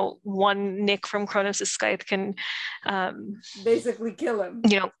when one nick from Kronos' scythe can basically kill him,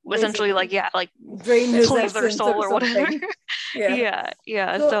 essentially, like drain his leave their soul or whatever.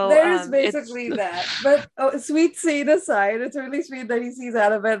 So there is basically that. But sweet scene aside, it's really sweet that he sees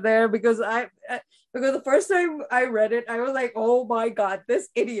Annabeth there, because the first time I read it, I was like, oh my god, this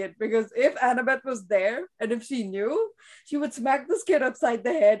idiot. Because if Annabeth was there and if she knew, she would smack this kid upside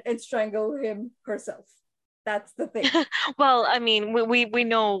the head and strangle him herself. That's the thing. Well, I mean, we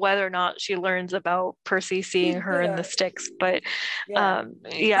know whether or not she learns about Percy seeing her in the Styx, but I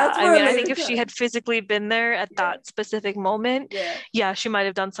think if she had physically been there at that specific moment, she might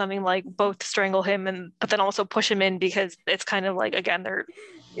have done something like both strangle him but then also push him in, because it's kind of like, again, they're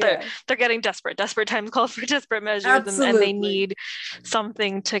getting desperate times call for desperate measures, and they need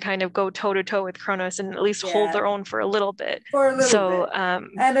something to kind of go toe to toe with Kronos and at least hold their own for a little bit.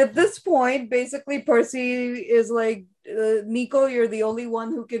 And at this point, basically, Percy is like, Nico, you're the only one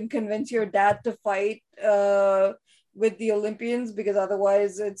who can convince your dad to fight with the Olympians, because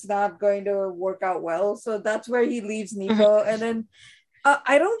otherwise it's not going to work out well. So that's where he leaves Nico. And then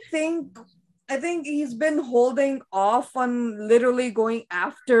I think he's been holding off on literally going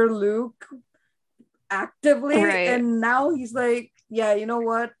after Luke actively. And now he's like, you know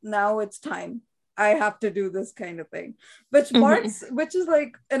what? Now it's time. I have to do this, kind of thing. Which is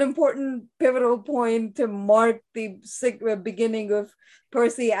like an important pivotal point to mark the beginning of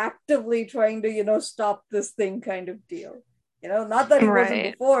Percy actively trying to, stop this thing, kind of deal. Not that he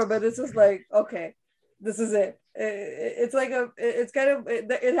wasn't before, but it's just like, okay, this is it. It's like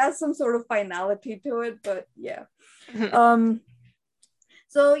it has some sort of finality to it, but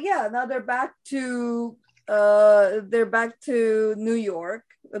so now they're back to New York.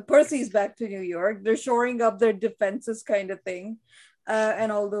 Percy's back to New York. They're shoring up their defenses, kind of thing,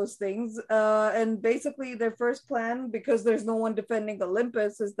 and all those things. And basically their first plan, because there's no one defending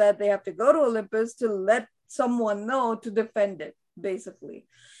Olympus, is that they have to go to Olympus to let someone know to defend it, basically.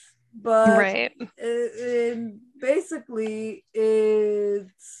 But basically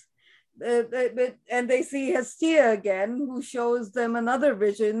it's and they see Hestia again, who shows them another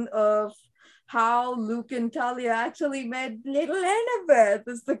vision of how Luke and Talia actually met little Annabeth.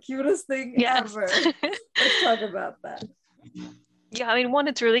 It's the cutest thing ever. Let's talk about that. Yeah, I mean, one,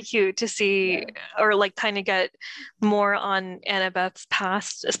 it's really cute to see or like kind of get more on Annabeth's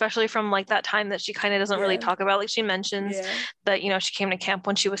past, especially from like that time that she kind of doesn't really talk about. Like, she mentions that, she came to camp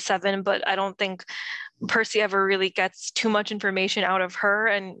when she was 7, but I don't think Percy ever really gets too much information out of her,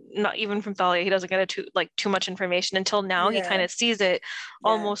 and not even from Thalia. He doesn't get too much information until now. He kind of sees it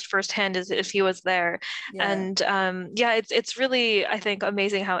almost firsthand as if he was there. And it's really, I think,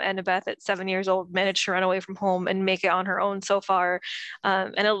 amazing how Annabeth at 7 years old managed to run away from home and make it on her own so far,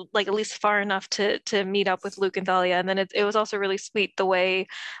 and at least far enough to meet up with Luke and Thalia. And then it was also really sweet the way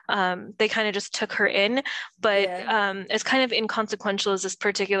they kind of just took her in, but as kind of inconsequential as this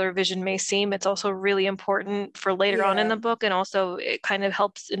particular vision may seem, it's also really important for later on in the book, and also it kind of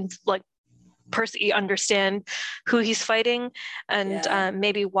helps in like Percy understand who he's fighting and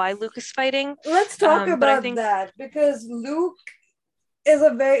maybe why Luke is fighting. Let's talk about that, because Luke is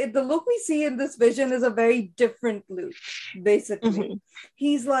a very the Luke we see in this vision is a very different Luke, basically. Mm-hmm.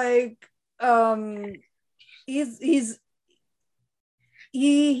 He's like he's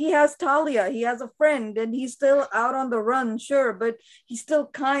he has Talia, he has a friend, and he's still out on the run, sure, but he's still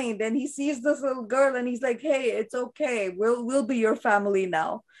kind, and he sees this little girl and he's like, hey, it's okay, we'll be your family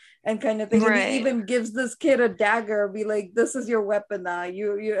now, and kind of thing. Right. And he even gives this kid a dagger, be like, this is your weapon now,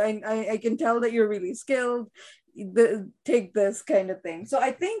 I can tell that you're really skilled, take this, kind of thing. So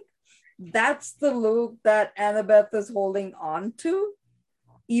I think that's the Luke that Annabeth is holding on to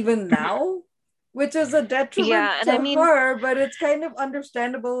even now, which is a detriment to her, but it's kind of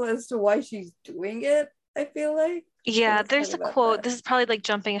understandable as to why she's doing it, I feel like. Yeah, there's a quote, this is probably like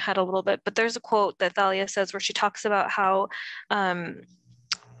jumping ahead a little bit, but there's a quote that Thalia says where she talks about how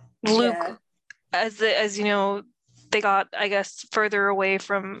Luke, as you know, they got, I guess, further away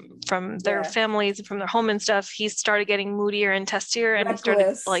from their families and from their home and stuff. He started getting moodier and testier and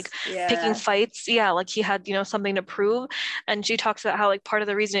started like picking fights. Yeah, like he had, something to prove. And she talks about how like part of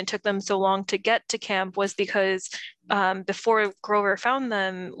the reason it took them so long to get to camp was because before Grover found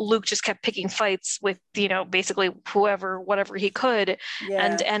them, Luke just kept picking fights with, basically whatever he could. Yeah.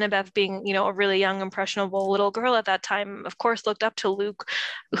 And Annabeth being, a really young, impressionable little girl at that time, of course, looked up to Luke,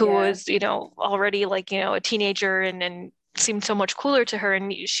 who was, already like, a teenager and seemed so much cooler to her,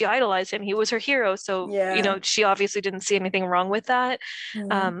 and she idolized him. He was her hero. So, she obviously didn't see anything wrong with that.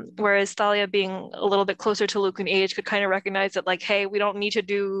 Mm-hmm. Whereas Thalia, being a little bit closer to Luke in age, could kind of recognize that, like, hey, we don't need to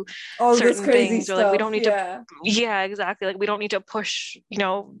do all certain things, stuff. Or like we don't need to, exactly. Like we don't need to push,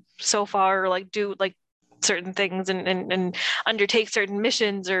 so far, or like do like certain things and undertake certain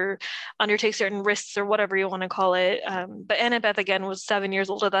missions or undertake certain risks or whatever you want to call it. But Annabeth, again, was 7 years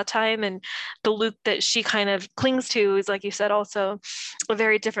old at that time. And the Luke that she kind of clings to is, like you said, also a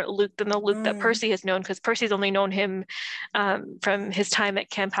very different Luke than the Luke that Percy has known, because Percy's only known him from his time at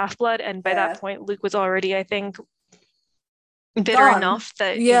Camp Half-Blood. And by that point, Luke was already, I think, bitter enough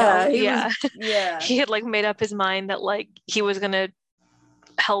that, he had like made up his mind that like he was going to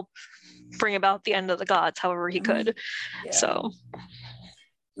help bring about the end of the gods however he could. So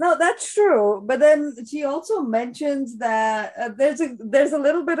no, that's true, but then she also mentions that there's a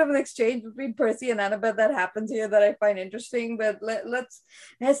little bit of an exchange between Percy and Annabeth that happens here that I find interesting. But let's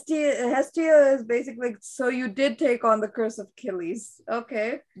Hestia is basically like, so you did take on the curse of Achilles,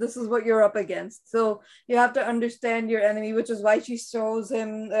 okay, this is what you're up against, so you have to understand your enemy, which is why she shows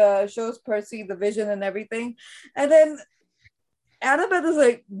Percy the vision and everything. And then Annabeth is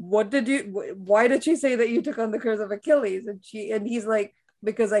like, why did she say that you took on the curse of Achilles? And he's like,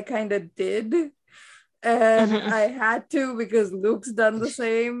 because I kind of did. And I had to because Luke's done the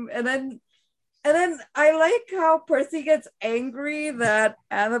same. And then I like how Percy gets angry that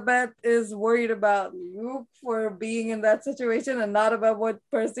Annabeth is worried about Luke for being in that situation and not about what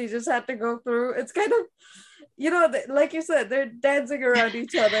Percy just had to go through. It's kind of, like you said, they're dancing around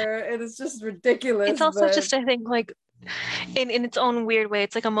each other and it's just ridiculous. It's also just, I think, like, in its own weird way,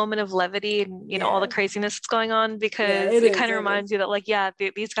 it's like a moment of levity and all the craziness that's going on, because it kind of reminds you that, like,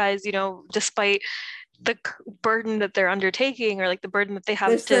 these guys, despite the burden that they're undertaking, or like the burden that they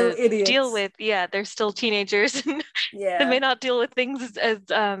have to deal with, they're still teenagers. They may not deal with things as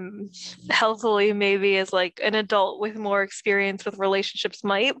healthily maybe as like an adult with more experience with relationships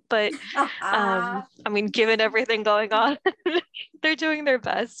might, but I mean, given everything going on, they're doing their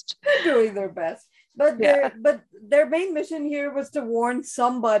best. But their main mission here was to warn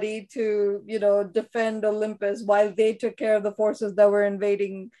somebody to, defend Olympus while they took care of the forces that were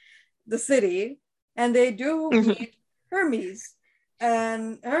invading the city. And they do meet Hermes.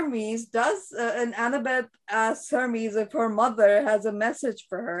 And Hermes does, and Annabeth asks Hermes if her mother has a message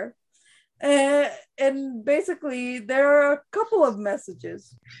for her. And basically, there are a couple of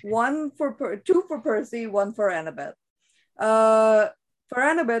messages. Two for Percy, one for Annabeth. For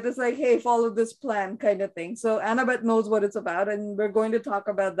Annabeth, it's like, hey, follow this plan kind of thing. So Annabeth knows what it's about, and we're going to talk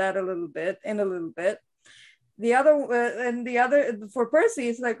about that in a little bit. The other for Percy,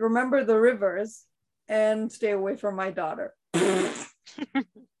 it's like, remember the rivers and stay away from my daughter. I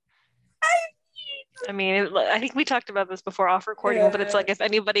mean, I think we talked about this before off recording, but it's like, if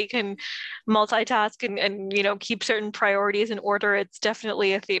anybody can multitask and keep certain priorities in order, it's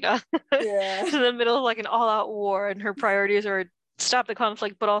definitely Athena. She's in the middle of like an all-out war, and her priorities are stop the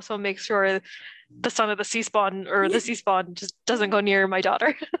conflict, but also make sure the son of the sea spawn or the sea spawn just doesn't go near my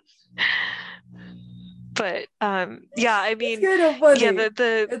daughter. But I mean, it's kind of funny.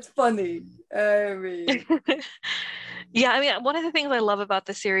 It's funny. I mean, I mean, one of the things I love about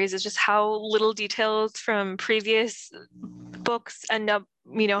the series is just how little details from previous books end up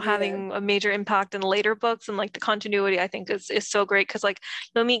having a major impact in later books, and like the continuity I think is so great, because like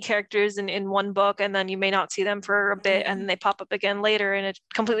you'll meet characters in one book and then you may not see them for a bit and they pop up again later in a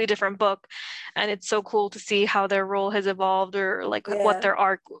completely different book, and it's so cool to see how their role has evolved, or like what their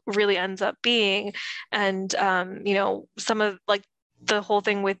arc really ends up being. And some of like the whole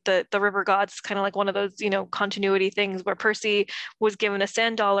thing with the river gods, kind of like one of those continuity things where Percy was given a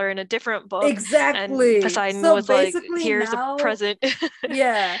sand dollar in a different book, exactly, and Poseidon so was like, here's now, a present.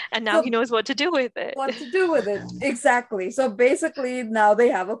 And now he knows what to do with it. Exactly. So basically now they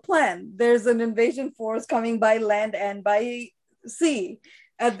have a plan. There's an invasion force coming by land and by sea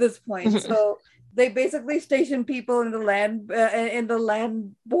at this point. So they basically station people in the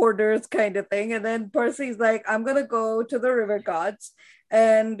land borders kind of thing, and then Percy's like, I'm gonna go to the river gods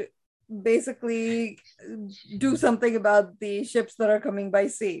and basically do something about the ships that are coming by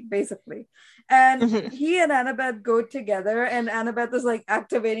sea, basically. And he and Annabeth go together, and Annabeth is like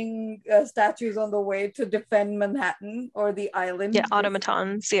activating statues on the way to defend Manhattan or the island.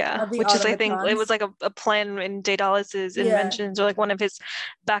 Automatons, which is, I think it was like a plan in Daedalus's inventions, or like one of his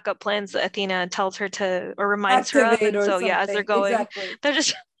backup plans that Athena tells her to, or reminds her of. And so as they're going, they're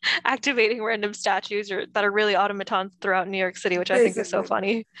just activating random statues that are really automatons throughout New York City, which I think is so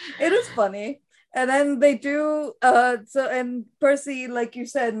funny. It is funny. And then they do and Percy, like you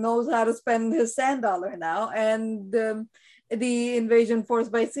said, knows how to spend his sand dollar now, and the invasion force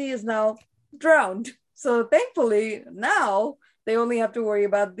by sea is now drowned. So thankfully now they only have to worry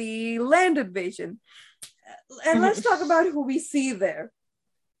about the land invasion. And let's talk about who we see there.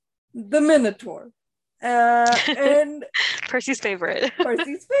 The Minotaur. And Percy's favorite.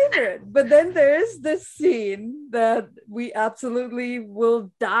 But then there's this scene that we absolutely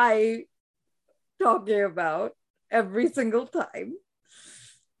will die talking about every single time.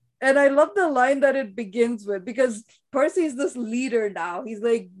 And I love the line that it begins with, because Percy's this leader now. He's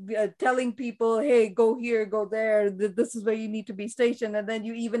like telling people, hey, go here, go there. This is where you need to be stationed. And then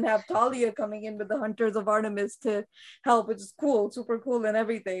you even have Talia coming in with the Hunters of Artemis to help, which is cool, super cool and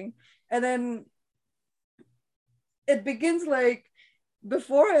everything. And then it begins like,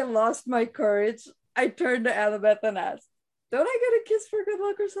 before I lost my courage, I turned to Annabeth and asked, don't I get a kiss for good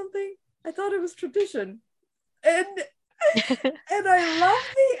luck or something? I thought it was tradition. And I love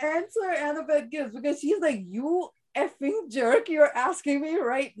the answer Annabeth gives, because she's like, you effing jerk, you're asking me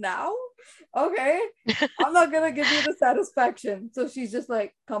right now? Okay, I'm not gonna give you the satisfaction. So she's just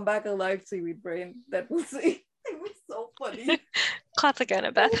like, come back alive, seaweed brain, that we'll see. It was so funny. Classic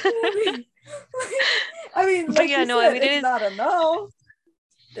Annabeth. I mean, but yeah, no, I mean, it's not a no.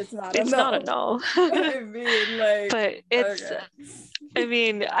 It's not a no. I mean, like, but it's okay. I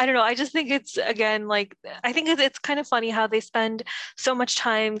mean, I don't know. I just think it's, again, like, I think it's kind of funny how they spend so much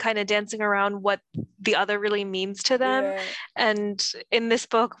time kind of dancing around what the other really means to them. And in this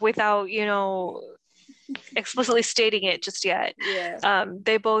book, without, explicitly stating it just yet,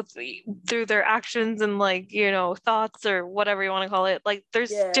 they both, through their actions and like, thoughts or whatever you want to call it, like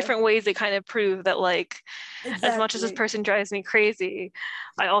there's different ways they kind of prove that, like, as much as this person drives me crazy,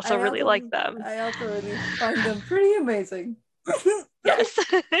 I also really like them. I also really find them pretty amazing. Yes.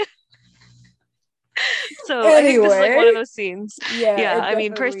 So anyway, I think this is like one of those scenes. I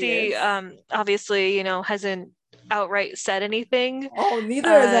mean, Percy obviously hasn't outright said anything. Neither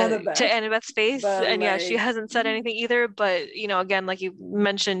has Annabeth. To Annabeth's face, but and she hasn't said anything either. But again, like you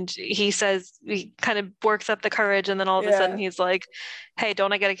mentioned, he kind of works up the courage, and then all of a sudden he's like, "Hey,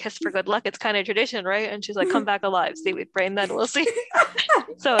 don't I get a kiss for good luck? It's kind of tradition, right?" And she's like, "Come back alive, seaweed brain, then we'll see."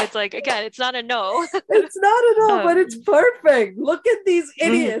 So it's like, again, it's not a no. It's not a no, but it's perfect. Look at these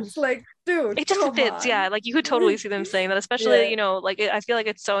idiots, like. Dude, it just fits, like you could totally see them saying that, especially like I feel like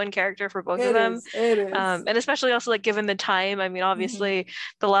it's so in character for both of them. It is. And especially also like given the time. I mean, obviously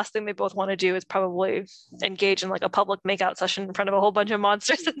the last thing they both want to do is probably engage in like a public makeout session in front of a whole bunch of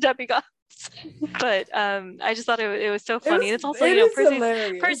monsters and demigods. But I just thought it was so funny. And it's also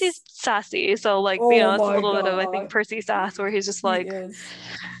Percy's sassy, so like it's a little bit of, I think, Percy sass, where he's just like, the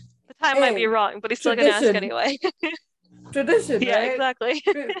time might be wrong, but he's still gonna ask anyway. Tradition, yeah, right? Exactly.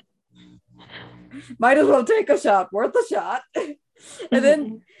 Might as well take a shot, worth a shot. and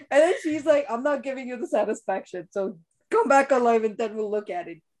then she's like, I'm not giving you the satisfaction, so come back alive and then we'll look at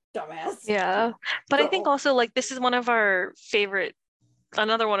it, dumbass. Yeah, but I think also like this is another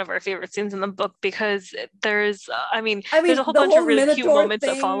one of our favorite scenes in the book, because there's there's a whole bunch of really cute moments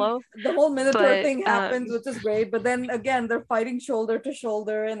that follow. The whole Minotaur thing happens, which is great, but then again they're fighting shoulder to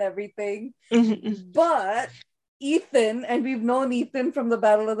shoulder and everything. But Ethan, and we've known Ethan from the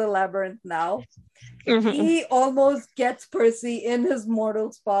Battle of the Labyrinth now, he almost gets Percy in his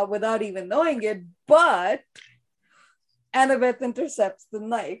mortal spot without even knowing it, but Annabeth intercepts the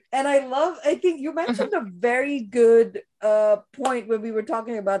knife. And I think you mentioned a very good point when we were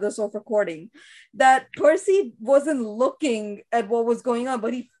talking about this off recording, that Percy wasn't looking at what was going on,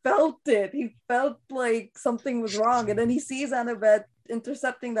 but he felt it. He felt like something was wrong. And then he sees Annabeth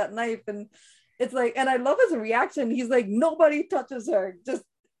intercepting that knife, and it's like, and I love his reaction. He's like, nobody touches her. Just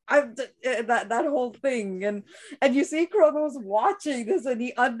that whole thing, and you see Kronos watching this, and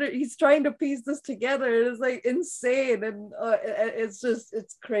he's trying to piece this together. It's like insane, and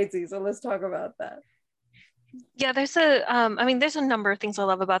it's crazy. So let's talk about that. Yeah, there's there's a number of things I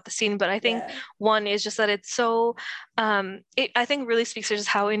love about the scene, but I think one is just that it's so, I think really speaks to just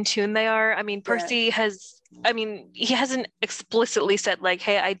how in tune they are. I mean, Percy he hasn't explicitly said like,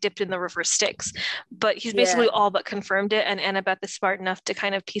 hey, I dipped in the river Styx, but he's basically all but confirmed it, and Annabeth is smart enough to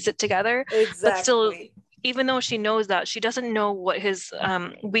kind of piece it together. Exactly. But still, even though she knows that, she doesn't know what his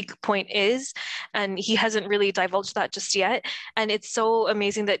weak point is, and he hasn't really divulged that just yet. And it's so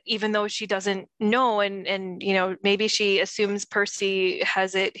amazing that even though she doesn't know, and maybe she assumes Percy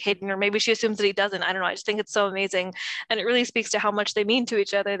has it hidden, or maybe she assumes that he doesn't. I don't know. I just think it's so amazing, and it really speaks to how much they mean to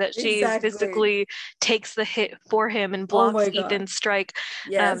each other, that she physically takes the hit for him and blocks Ethan's strike,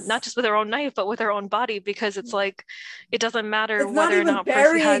 not just with her own knife, but with her own body, because it's like, it doesn't matter it's whether not even or not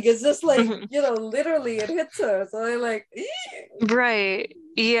burying, Percy has... it's just like literally it hits her, so they're like right,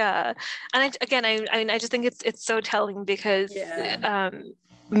 yeah. And I just think it's so telling, because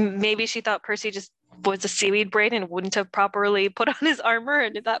maybe she thought Percy just was a seaweed brain and wouldn't have properly put on his armor,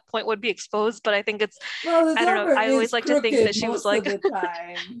 and at that point would be exposed. But I think it's, I don't know, I always like to think that she was like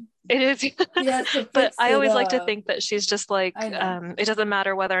it is but I always like to think that she's just like, it doesn't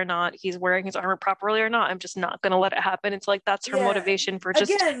matter whether or not he's wearing his armor properly or not, I'm just not gonna let it happen. It's like, that's her motivation for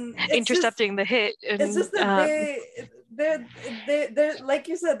just intercepting the hit. And it's just that they're like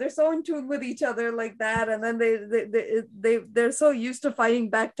you said, they're so in tune with each other like that, and then they're so used to fighting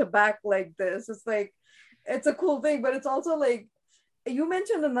back to back like this. It's like, it's a cool thing, but it's also like, you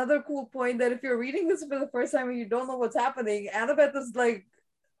mentioned another cool point, that if you're reading this for the first time and you don't know what's happening, Annabeth is like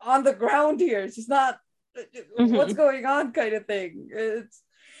on the ground here. She's not what's going on kind of thing.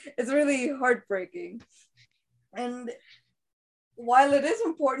 It's really heartbreaking. And while it is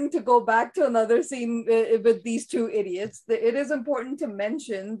important to go back to another scene with these two idiots, it is important to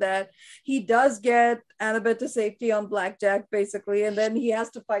mention that he does get Annabeth to safety on Blackjack, basically, and then he has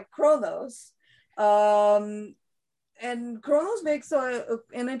to fight Kronos. And Kronos makes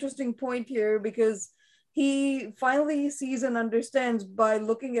an interesting point here, because he finally sees and understands by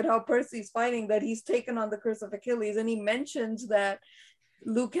looking at how Percy's fighting that he's taken on the curse of Achilles, and he mentions that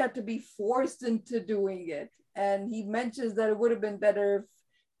Luke had to be forced into doing it. And he mentions that it would have been better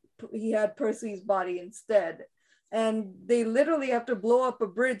if he had Percy's body instead. And they literally have to blow up a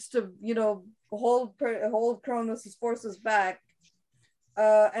bridge to, hold Kronos' forces back.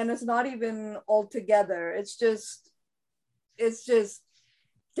 And it's not even all together. It's just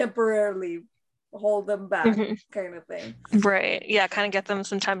temporarily hold them back, kind of thing. Right. Yeah, kind of get them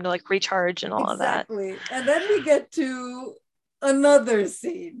some time to like recharge and all of that. Exactly. And then we get to another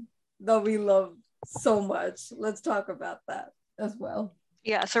scene that we love so much. Let's talk about that as well.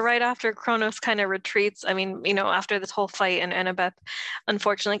 Yeah, so right after Kronos kind of retreats, after this whole fight and Annabeth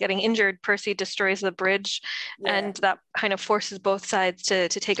unfortunately getting injured, Percy destroys the bridge, and that kind of forces both sides to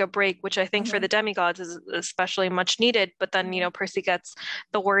take a break, which I think for the demigods is especially much needed. But then, Percy gets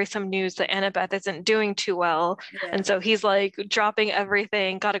the worrisome news that Annabeth isn't doing too well. And so he's like dropping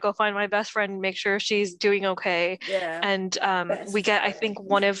everything, got to go find my best friend, make sure she's doing okay. And we get, I think,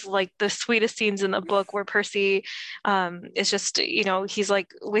 one of like the sweetest scenes in the book, where Percy is just, he's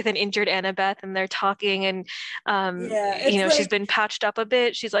like with an injured Annabeth, and they're talking, and like, she's been patched up a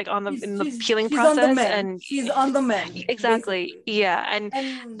bit. She's like in the healing process, and she's on the mend. Exactly. Basically. Yeah.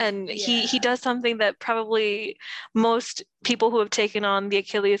 And he does something that probably most people who have taken on the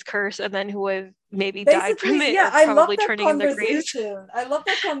Achilles curse and then who have maybe died from it are probably turning in their graves. I love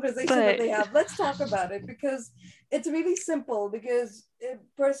that conversation that they have. Let's talk about it, because it's really simple. Because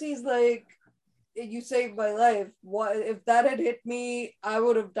Percy's like, you saved my life. What if that had hit me? I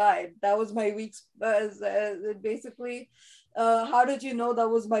would have died. That was my weak basically. How did you know that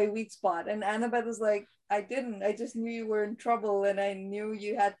was my weak spot? And Annabeth is like, I didn't. I just knew you were in trouble, and I knew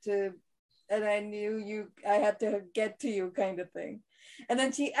you had to, and I knew I had to get to you, kind of thing. And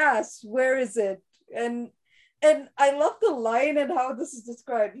then she asks, "Where is it?" And I love the line and how this is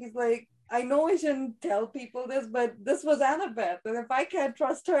described. He's like, I know I shouldn't tell people this, but this was Annabeth. And if I can't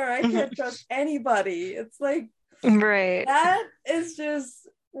trust her, I can't trust anybody. It's like, right. That is just,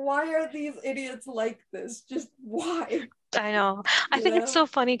 why are these idiots like this? Just why? I know. I You think it's know? so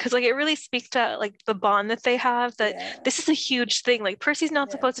funny because like it really speaks to like the bond that they have, that Yeah. this is a huge thing. Like Percy's not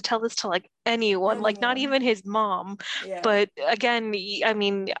Yeah. supposed to tell this to like anyone, like not Anyone. even his mom. Yeah. But again, I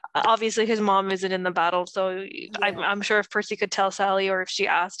mean, obviously his mom isn't in the battle, so Yeah. I'm sure if Percy could tell Sally or if she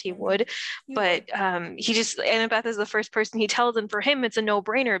asked, he Mhm. would. He But would. he just Annabeth is the first person he tells, and for him it's a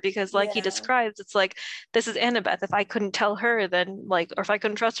no-brainer because like he Yeah. describes, it's like this is Annabeth. If I couldn't tell her, then like, or if I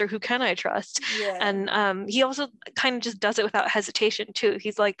couldn't trust her, who can I trust? Yeah. And he also kind of just does it without hesitation too.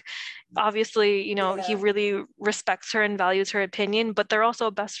 He's like, obviously, he Yeah. really respects her and values her opinion, but they're also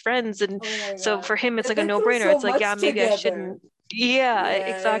best friends. And Oh my so God. for him, it's They've like a been through no-brainer. so It's like, yeah, much maybe I together. shouldn't. Yeah,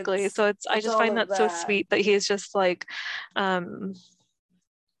 Yeah, exactly. So I it's just all find of that so that. sweet that he's just like, um,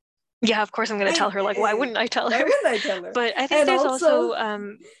 yeah, of course I'm gonna tell her. Like, why wouldn't I tell Why her? wouldn't I tell her? But I think And there's also,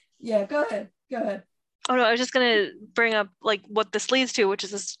 also yeah, go ahead. Go ahead. oh no, I was just gonna bring up like what this leads to, which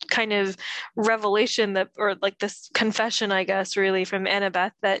is this kind of revelation that, or like this confession, I guess, really from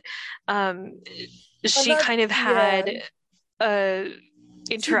Annabeth that um, she Not kind of yeah. had a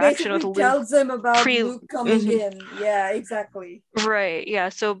She interaction with basically Luke tells him about pre. Luke coming Mhm. in. Yeah, exactly. Right, yeah.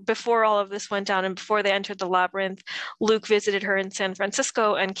 So before all of this went down and before they entered the labyrinth, Luke visited her in San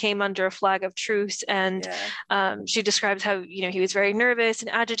Francisco and came under a flag of truce. And Yeah. she describes how, he was very nervous and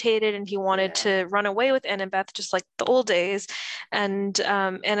agitated and he wanted Yeah. to run away with Annabeth just like the old days. And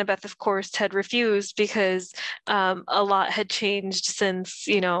Annabeth, of course, had refused because a lot had changed since,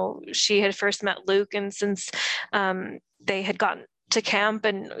 she had first met Luke and since they had gotten to camp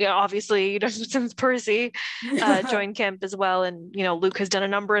and obviously since Percy Yeah. joined camp as well. And, Luke has done a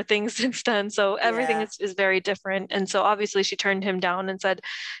number of things since then. So everything Yeah. is very different. And so obviously she turned him down and said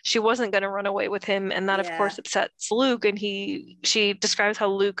she wasn't going to run away with him. And that, of Yeah. course, upsets Luke. And she describes how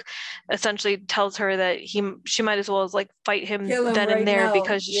Luke essentially tells her that she might as well as like fight him Kill him then and right there now.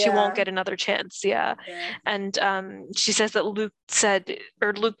 because she won't Yeah. get another chance. Yeah. Yeah. And she says that Luke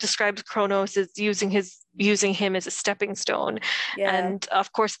describes Kronos as using him as a stepping stone. Yeah. And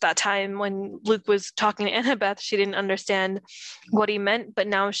of course, at that time when Luke was talking to Annabeth, she didn't understand what he meant, but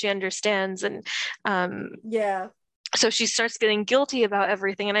now she understands. And Yeah. so she starts getting guilty about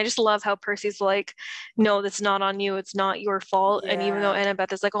everything. And I just love how Percy's like, no, that's not on you. It's not your fault. And even though Yeah.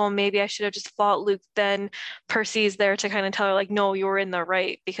 Annabeth is like, oh, maybe I should have just fought Luke, then Percy's there to kind of tell her, like, no, you were in the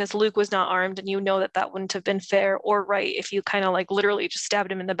right because Luke was not armed. And that wouldn't have been fair or right if you kind of like literally just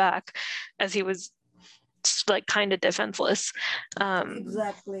stabbed him in the back as he was like kind of defenseless.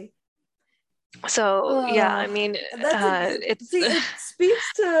 Exactly. So yeah, I Oh, mean, that's a it's see. It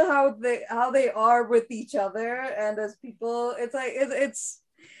speaks to how they are with each other and as people. It's like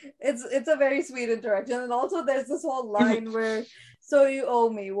it's a very sweet interaction, and also there's this whole line where so you owe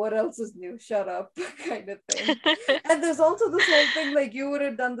me. What else is new? Shut up, kind of thing. And there's also this whole thing like you would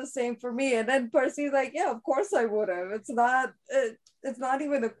have done the same for me, and then Percy's like, yeah, of course I would have. It's not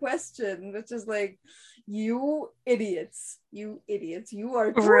even a question. It's just like you idiots, you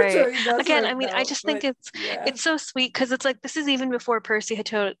are right. torturing us Again, I right mean, I now. just think But it's yeah, it's so sweet because it's like this is even before Percy had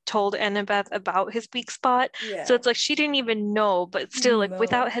told Annabeth about his weak spot. So yeah, it's like she didn't even know, but still, like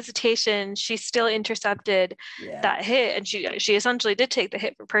without no, hesitation, she still intercepted yeah, that hit, and she essentially did take the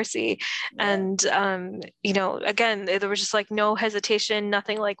hit for Percy. yeah, And again, there was just like no hesitation,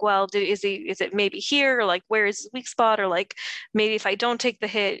 nothing like, well, is it maybe here or like where is his weak spot or like maybe if I don't take the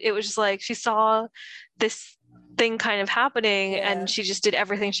hit. It was just like she saw this thing kind of happening and yeah, she just did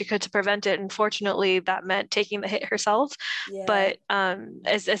everything she could to prevent it. Unfortunately, that meant taking the hit herself. yeah. But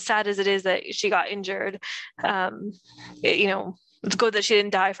as sad as it is that she got injured, um, it's good that she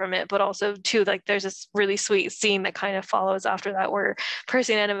didn't die from it, but also too, like there's this really sweet scene that kind of follows after that where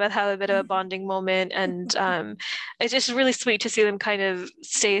Percy and Annabeth have a bit of a bonding moment, and it's just really sweet to see them kind of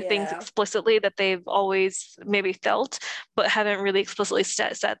say things Yeah, explicitly that they've always maybe felt, but haven't really explicitly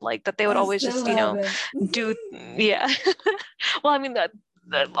said like that they would I always still just, haven't. do, yeah. Well, I mean that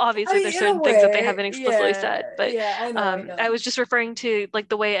I obviously there's mean, in a certain things that they way, haven't explicitly yeah, said, but yeah. I know, I I know. was just referring to like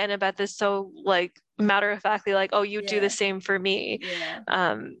the way Annabeth is so like matter of factly like, oh, you do the Yeah, same for me. yeah.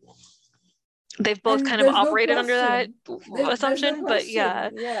 um they've both And kind of there's no operated under that question. There's no assumption, but question. yeah,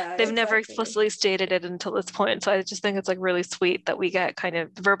 Yeah, they've never exactly. explicitly stated it until this point. So I just think it's like really sweet that we get kind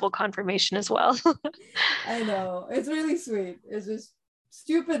of verbal confirmation as well. I know. It's really sweet. It's just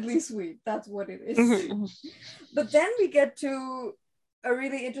stupidly sweet. That's what it is. Mhm. But then we get to a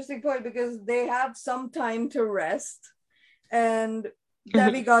really interesting point because they have some time to rest, and Mhm.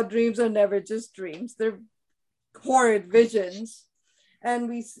 demigod dreams are never just dreams. They're horrid visions. And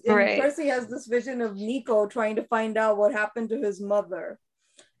Right. Percy has this vision of Nico trying to find out what happened to his mother.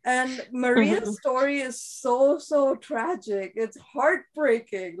 And Maria's story is so tragic. It's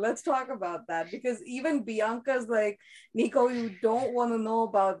heartbreaking. Let's talk about that, because even Bianca's like, Nico, you don't want to know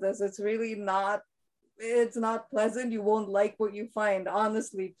about this. It's not pleasant. You won't like what you find.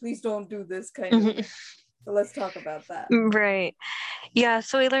 Honestly, please don't do this kind of thing. So let's talk about that. Right. Yeah,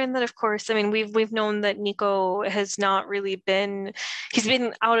 so we learned that, of course, I mean, we've known that Nico has not really been, he's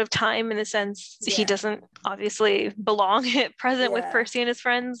been out of time in the sense he doesn't obviously belong at present with Percy and his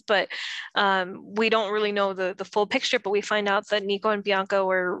friends, but we don't really know the full picture, but we find out that Nico and Bianca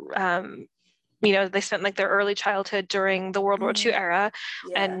were they spent like their early childhood during the World War II era.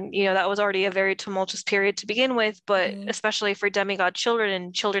 And, that was already a very tumultuous period to begin with, but especially for demigod children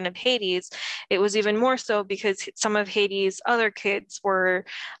and children of Hades, it was even more so because some of Hades' other kids were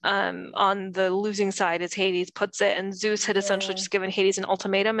on the losing side, as Hades puts it. And Zeus had essentially just given Hades an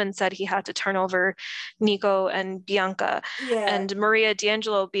ultimatum and said he had to turn over Nico and Bianca. And Maria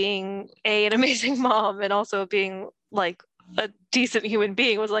D'Angelo, being an amazing mom and also being like a decent human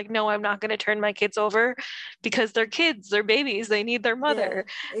being, was like, no, I'm not going to turn my kids over because they're kids, they're babies, they need their mother.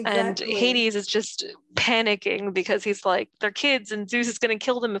 And Hades is just panicking because he's like, they're kids and Zeus is going to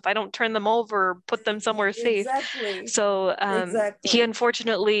kill them if I don't turn them over or put them somewhere safe. So he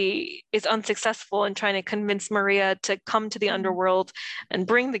unfortunately is unsuccessful in trying to convince Maria to come to the underworld and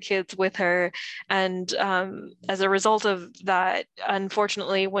bring the kids with her. And as a result of that,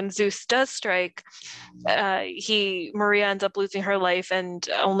 unfortunately, when Zeus does strike, Maria ends up losing her life, and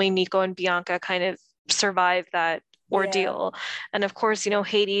only Nico and Bianca kind of survive that ordeal. And of course,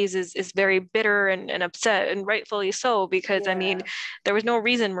 Hades is very bitter and upset, and rightfully so, because I mean, there was no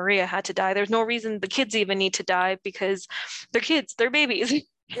reason Maria had to die. There's no reason the kids even need to die, because they're kids, they're babies.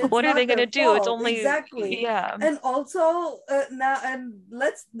 What are they going to do? It's only and also and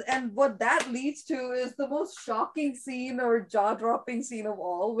what that leads to is the most shocking scene or jaw-dropping scene of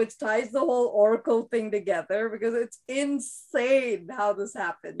all, which ties the whole Oracle thing together, because it's insane how this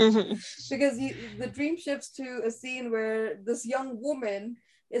happened. Because the dream shifts to a scene where this young woman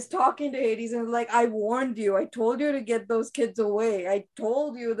is talking to Hades and like, I warned you, I told you to get those kids away, I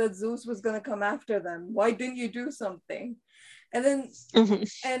told you that Zeus was going to come after them, why didn't you do something? And then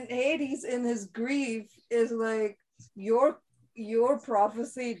and Hades in his grief is like, your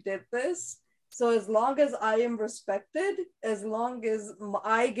prophecy did this, so as long as I am respected, as long as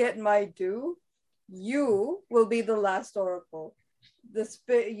I get my due, you will be the last Oracle. The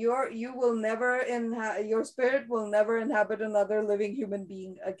spirit, your spirit will never inhabit another living human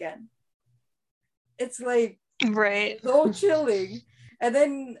being again. It's like so chilling. And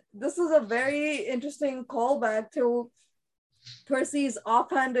then this is a very interesting callback to Percy's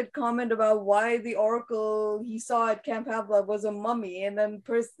offhanded comment about why the Oracle he saw at Camp Half-Blood was a mummy, and then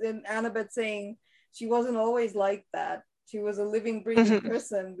Annabeth saying she wasn't always like that. She was a living, breathing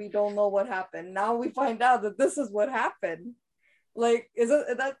person. We don't know what happened. Now we find out that this is what happened. Like,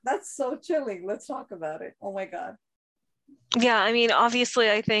 that's so chilling. Let's talk about it. Oh my God. Yeah, I mean,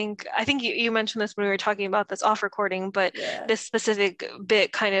 obviously, I think you mentioned this when we were talking about this off recording, but this specific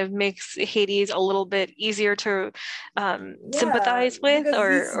bit kind of makes Hades a little bit easier to sympathize with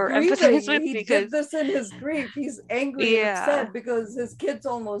or empathize with. He did this in his grief. He's angry and upset because his kids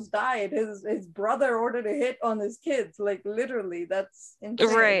almost died. His brother ordered a hit on his kids. Like, literally, that's insane.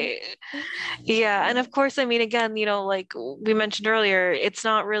 Right. Yeah, and of course, I mean, again, like we mentioned earlier, it's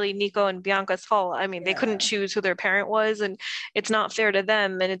not really Nico and Bianca's fault. I mean, they couldn't choose who their parent was, and it's not fair to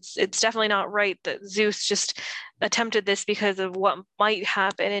them, and it's definitely not right that Zeus just attempted this because of what might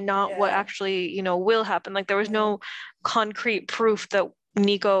happen and not what actually will happen. Like, there was no concrete proof that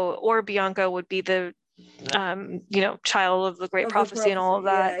Nico or Bianca would be the child of the great prophecy and all of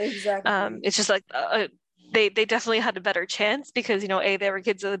that. It's just like they definitely had a better chance because A, they were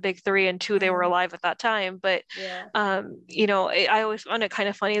kids of the big three, and two, they were alive at that time. But I always found it kind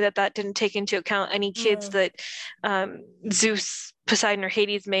of funny that didn't take into account any kids that Zeus, Poseidon, or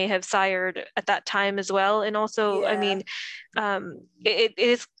Hades may have sired at that time as well. And also, I mean, it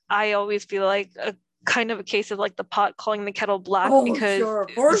is, I always feel like a kind of a case of like the pot calling the kettle black, because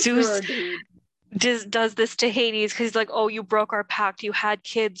Zeus does this to Hades because he's like, oh, you broke our pact, you had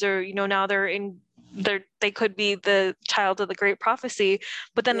kids, or now they could be the child of the great prophecy.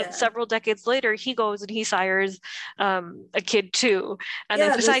 But then several decades later, he goes and he sires a kid too, and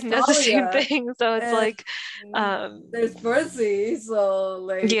then Poseidon does the same thing. So it's like there's Percy, so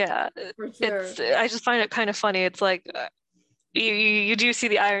like, for sure. I just find it kind of funny. It's like you do see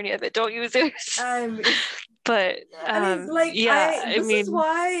the irony of it, don't you, Zeus? But this is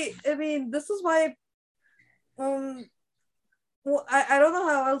why I don't know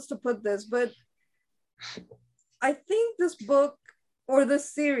how else to put this, but I think this book or the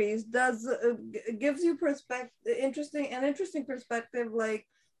series does gives you interesting perspective. Like,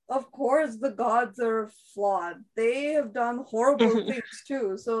 of course the gods are flawed, they have done horrible things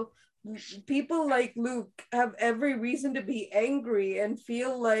too, so people like Luke have every reason to be angry and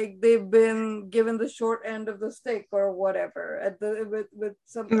feel like they've been given the short end of the stick or whatever at the with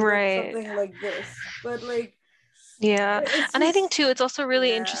Right. something like this. But like, Yeah. it's And I think just, too, it's also really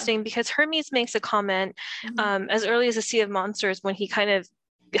yeah. interesting because Hermes makes a comment as early as the Sea of Monsters when he kind of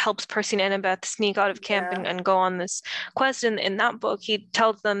helps Percy and Annabeth sneak out of camp Yeah, and go on this quest. In that book, he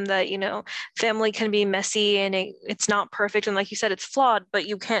tells them that, family can be messy and it's not perfect. And like you said, it's flawed, but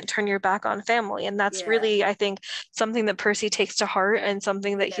you can't turn your back on family. And that's yeah, really, I think, something that Percy takes to heart and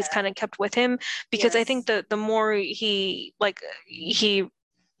something that he's yeah, kind of kept with him because I think yes, that the more he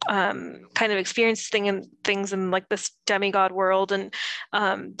kind of experiences things in like this demigod world and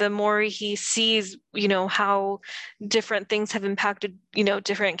the more he sees how different things have impacted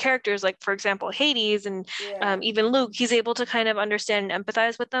different characters, like for example Hades and yeah, even Luke, he's able to kind of understand and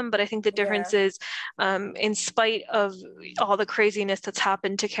empathize with them. But I think the yeah, difference is in spite of all the craziness that's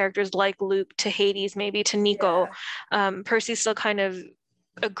happened to characters like Luke, to Hades, maybe to Nico, yeah, Percy still kind of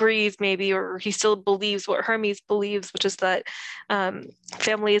agrees maybe, or he still believes what Hermes believes, which is that um,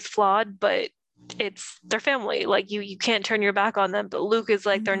 family is flawed, but it's their family. Like you can't turn your back on them. But Luke is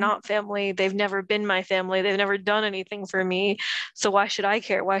like, they're mhm, not family. They've never been my family. They've never done anything for me. So why should I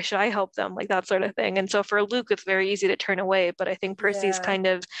care? Why should I help them? Like that sort of thing. And so for Luke, it's very easy to turn away. But I think Percy's yeah, kind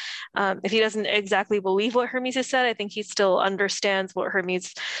of, if he doesn't exactly believe what Hermes has said, I think he still understands what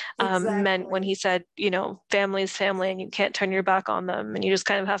Hermes meant when exactly. he said, family is family and you can't turn your back on them. And you just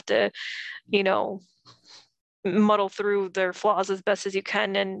kind of have to, you know, muddle through their flaws as best as you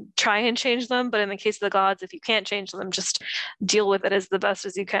can and try and change them. But in the case of the gods, if you can't change them, just deal with it as the best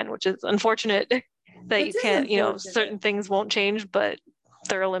as you can, which is unfortunate that you Which is can't, unfortunate. certain things won't change, but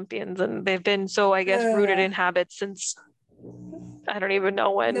they're Olympians and they've been so, I guess, rooted Uh, in habits since I don't even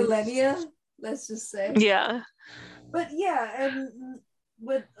know when. Millennia, let's just say. Yeah. But yeah, and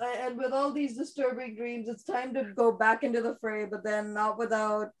with all these disturbing dreams, it's time to go back into the fray, but then not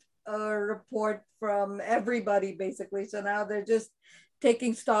without a report from everybody, basically. So now they're just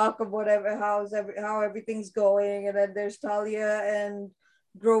taking stock of whatever how everything's going, and then there's Talia and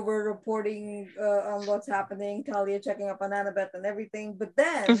Grover reporting on what's happening. Talia checking up on Annabeth and everything, but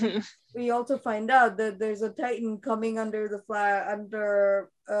then we also find out that there's a Titan coming under the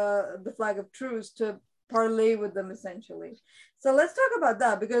flag of truce to parlay with them essentially. So let's talk about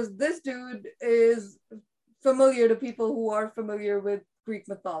that because this dude is familiar to people who are familiar with Greek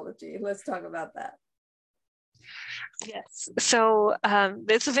mythology. Let's talk about that. Yes. So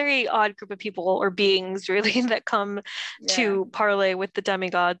it's a very odd group of people or beings, really, that come Yeah. to parlay with the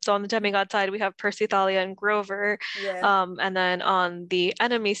demigod. So on the demigod side, we have Percy, Thalia, and Grover. Yeah. And then on the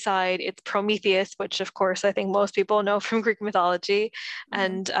enemy side, it's Prometheus, which of course I think most people know from Greek mythology, Mm-hmm.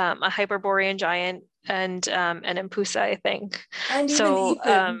 and a Hyperborean giant and an Empusa, I think. And even So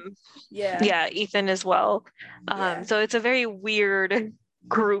Ethan. Yeah. yeah, Ethan as well. Yeah. So it's a very weird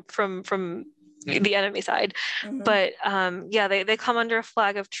group from the enemy side. Mm-hmm. But yeah, they come under a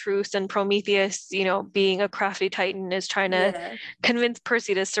flag of truce, and Prometheus, being a crafty Titan, is trying to Yeah. convince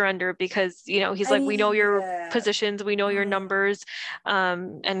Percy to surrender because, he's And like, we know your yeah. positions, we know your Mm. numbers,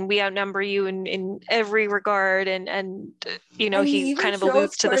 and we outnumber you in every regard. And And he he even kind of shows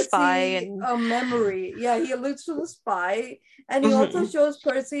alludes to the spy Percy and a memory. Yeah, he alludes to the spy, and he also Mhm. shows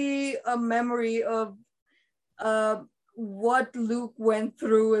Percy a memory of uh, what Luke went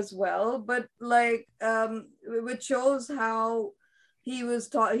through as well. But like, which shows how he was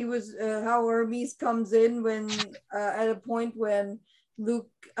taught. He was how Hermes comes in when at a point when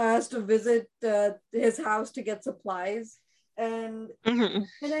Luke has to visit his house to get supplies, and Mhm.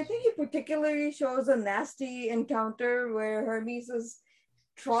 and I think he particularly shows a nasty encounter where Hermes is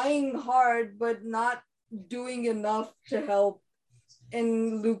trying hard but not doing enough to help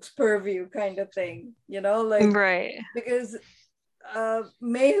in Luke's purview, kind of thing. Like, Right. because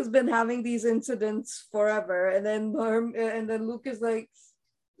May has been having these incidents forever, and then Luke is like,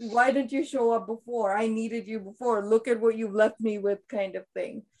 "Why didn't you show up before? I needed you before. Look at what you left me with," kind of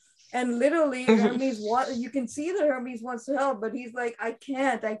thing. And literally, Mhm. you can see that Hermes wants to help, but he's like, I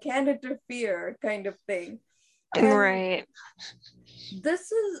can't interfere," kind of thing. And Right. this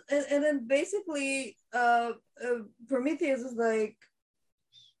is, and then basically, Prometheus is like,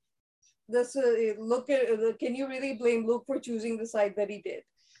 this look at can you really blame Luke for choosing the side that he did,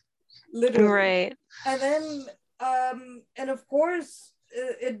 literally. Right. And then and of course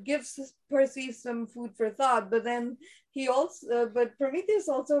it gives Percy some food for thought, but then but Prometheus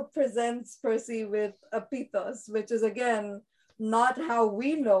also presents Percy with a pithos, which is again not how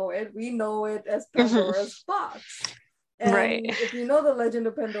we know it. We know it as Pandora's box. And right. if you know the legend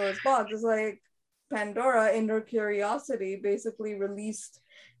of Pandora's box, it's like Pandora, in her curiosity, basically released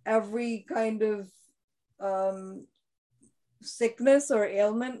every kind of sickness or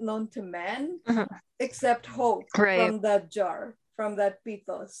ailment known to man, except hope, from that jar, from that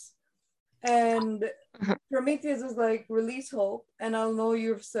pithos. And Prometheus is like, release hope and I'll know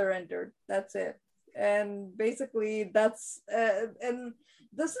you've surrendered. That's it. And basically that's and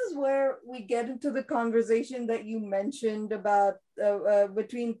this is where we get into the conversation that you mentioned about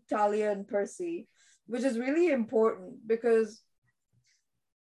between Thalia and Percy, which is really important because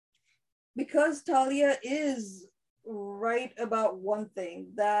Thalia is right about one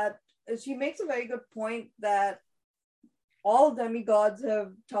thing, that she makes a very good point, that all demigods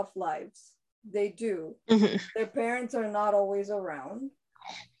have tough lives. They do. Their parents are not always around.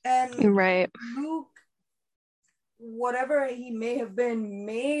 And Luke, whatever he may have been,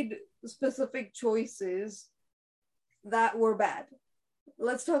 made specific choices that were bad.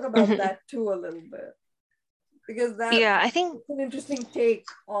 Let's talk about that too a little bit. Because I think an interesting take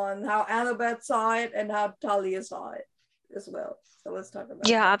on how Annabeth saw it and how Thalia saw it as well. So let's talk about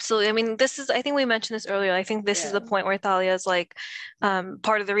that. Absolutely. I mean, I think we mentioned this earlier. I think this is the point where Thalia is like,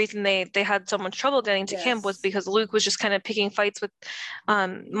 part of the reason they had so much trouble getting to camp was because Luke was just kind of picking fights with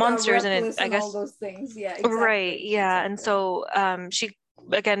monsters and I guess all those things. Yeah, exactly. Right. Yeah. Exactly. And so she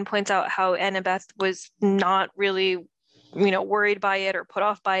again points out how Annabeth was not really worried by it or put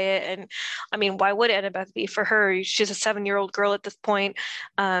off by it. And I mean, why would Annabeth be? For her, she's a 7-year-old girl at this point.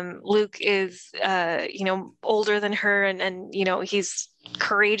 Luke is older than her, and he's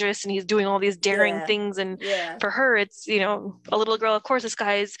courageous and he's doing all these daring things, and for her it's a little girl. Of course this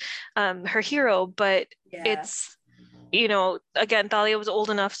guy is her hero, but it's again, Thalia was old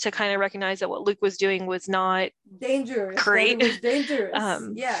enough to kind of recognize that what Luke was doing was not dangerous. Great. It was dangerous.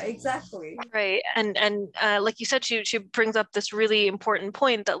 Yeah, exactly. Right. And like you said, she brings up this really important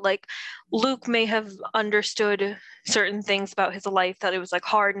point that like Luke may have understood certain things about his life, that it was like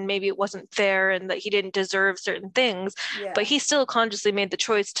hard and maybe it wasn't fair and that he didn't deserve certain things, but he still consciously made the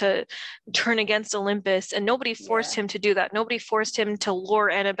choice to turn against Olympus, and nobody forced him to do that. Nobody forced him to lure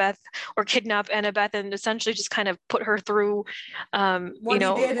Annabeth or kidnap Annabeth and essentially just kind of put her through all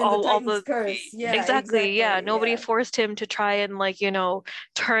the curse. exactly. Nobody forced him to try and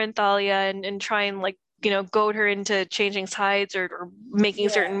turn Thalia and try and goad her into changing sides or making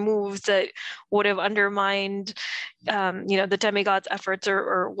certain moves that would have undermined the demigod's efforts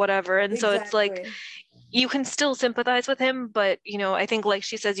or whatever. And so it's like you can still sympathize with him, but I think, like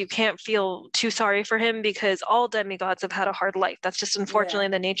she says, you can't feel too sorry for him because all demigods have had a hard life. That's just unfortunately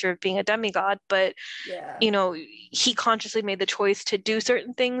the nature of being a demigod. But he consciously made the choice to do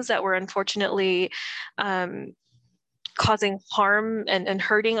certain things that were unfortunately causing harm and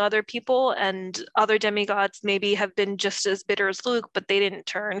hurting other people, and other demigods maybe have been just as bitter as Luke, but they didn't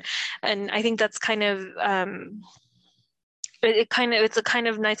turn. And I think that's kind of it's a kind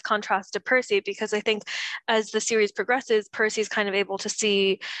of nice contrast to Percy, because I think as the series progresses, Percy's kind of able to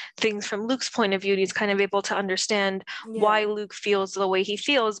see things from Luke's point of view. He's kind of able to understand why Luke feels the way he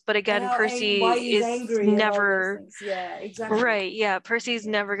feels. But again, Percy is never right. Yeah, Percy's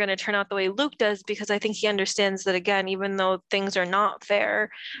never going to turn out the way Luke does, because I think he understands that, again, even though things are not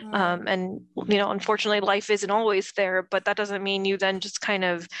fair, and unfortunately life isn't always fair, but that doesn't mean you then just kind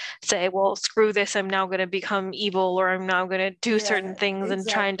of say, well, screw this, I'm now going to become evil, or I'm now going to do certain things and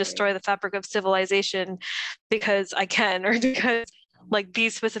try and destroy the fabric of civilization because I can, or because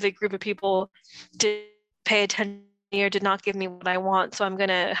these specific group of people did pay attention or did not give me what I want, so I'm going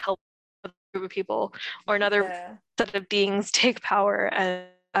to help a group of people or another set of beings take power. And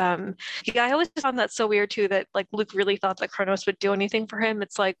I always found that so weird too, that Luke really thought that Kronos would do anything for him.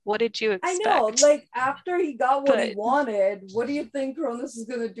 It's like, what did you expect? I know, after he got what he wanted, what do you think Kronos is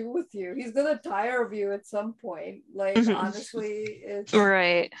gonna do with you? He's gonna tire of you at some point. Honestly, it's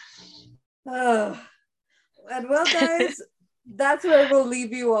right. And well, guys, that's where we'll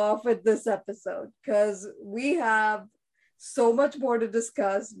leave you off with this episode, because we have so much more to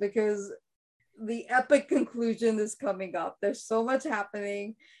discuss, because the epic conclusion is coming up. There's so much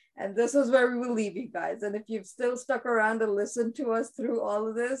happening, and this is where we will leave you guys. And if you've still stuck around to listen to us through all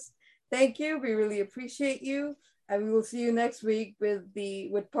of this, thank you. We really appreciate you, and we will see you next week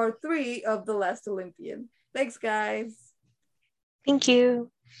with part 3 of The Last Olympian. Thanks, guys. Thank you.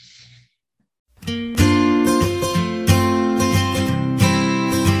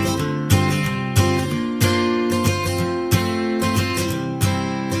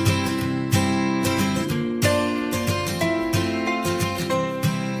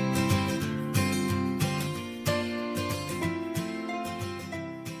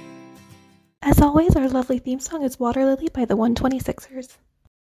 As always, our lovely theme song is Water Lily by the 126ers.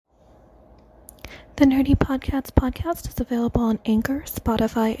 The Nerdy podcast is available on Anchor,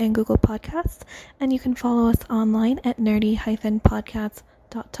 Spotify, and Google Podcasts, and you can follow us online at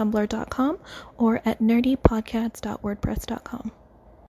nerdy-podcasts.tumblr.com or at nerdypodcasts.wordpress.com.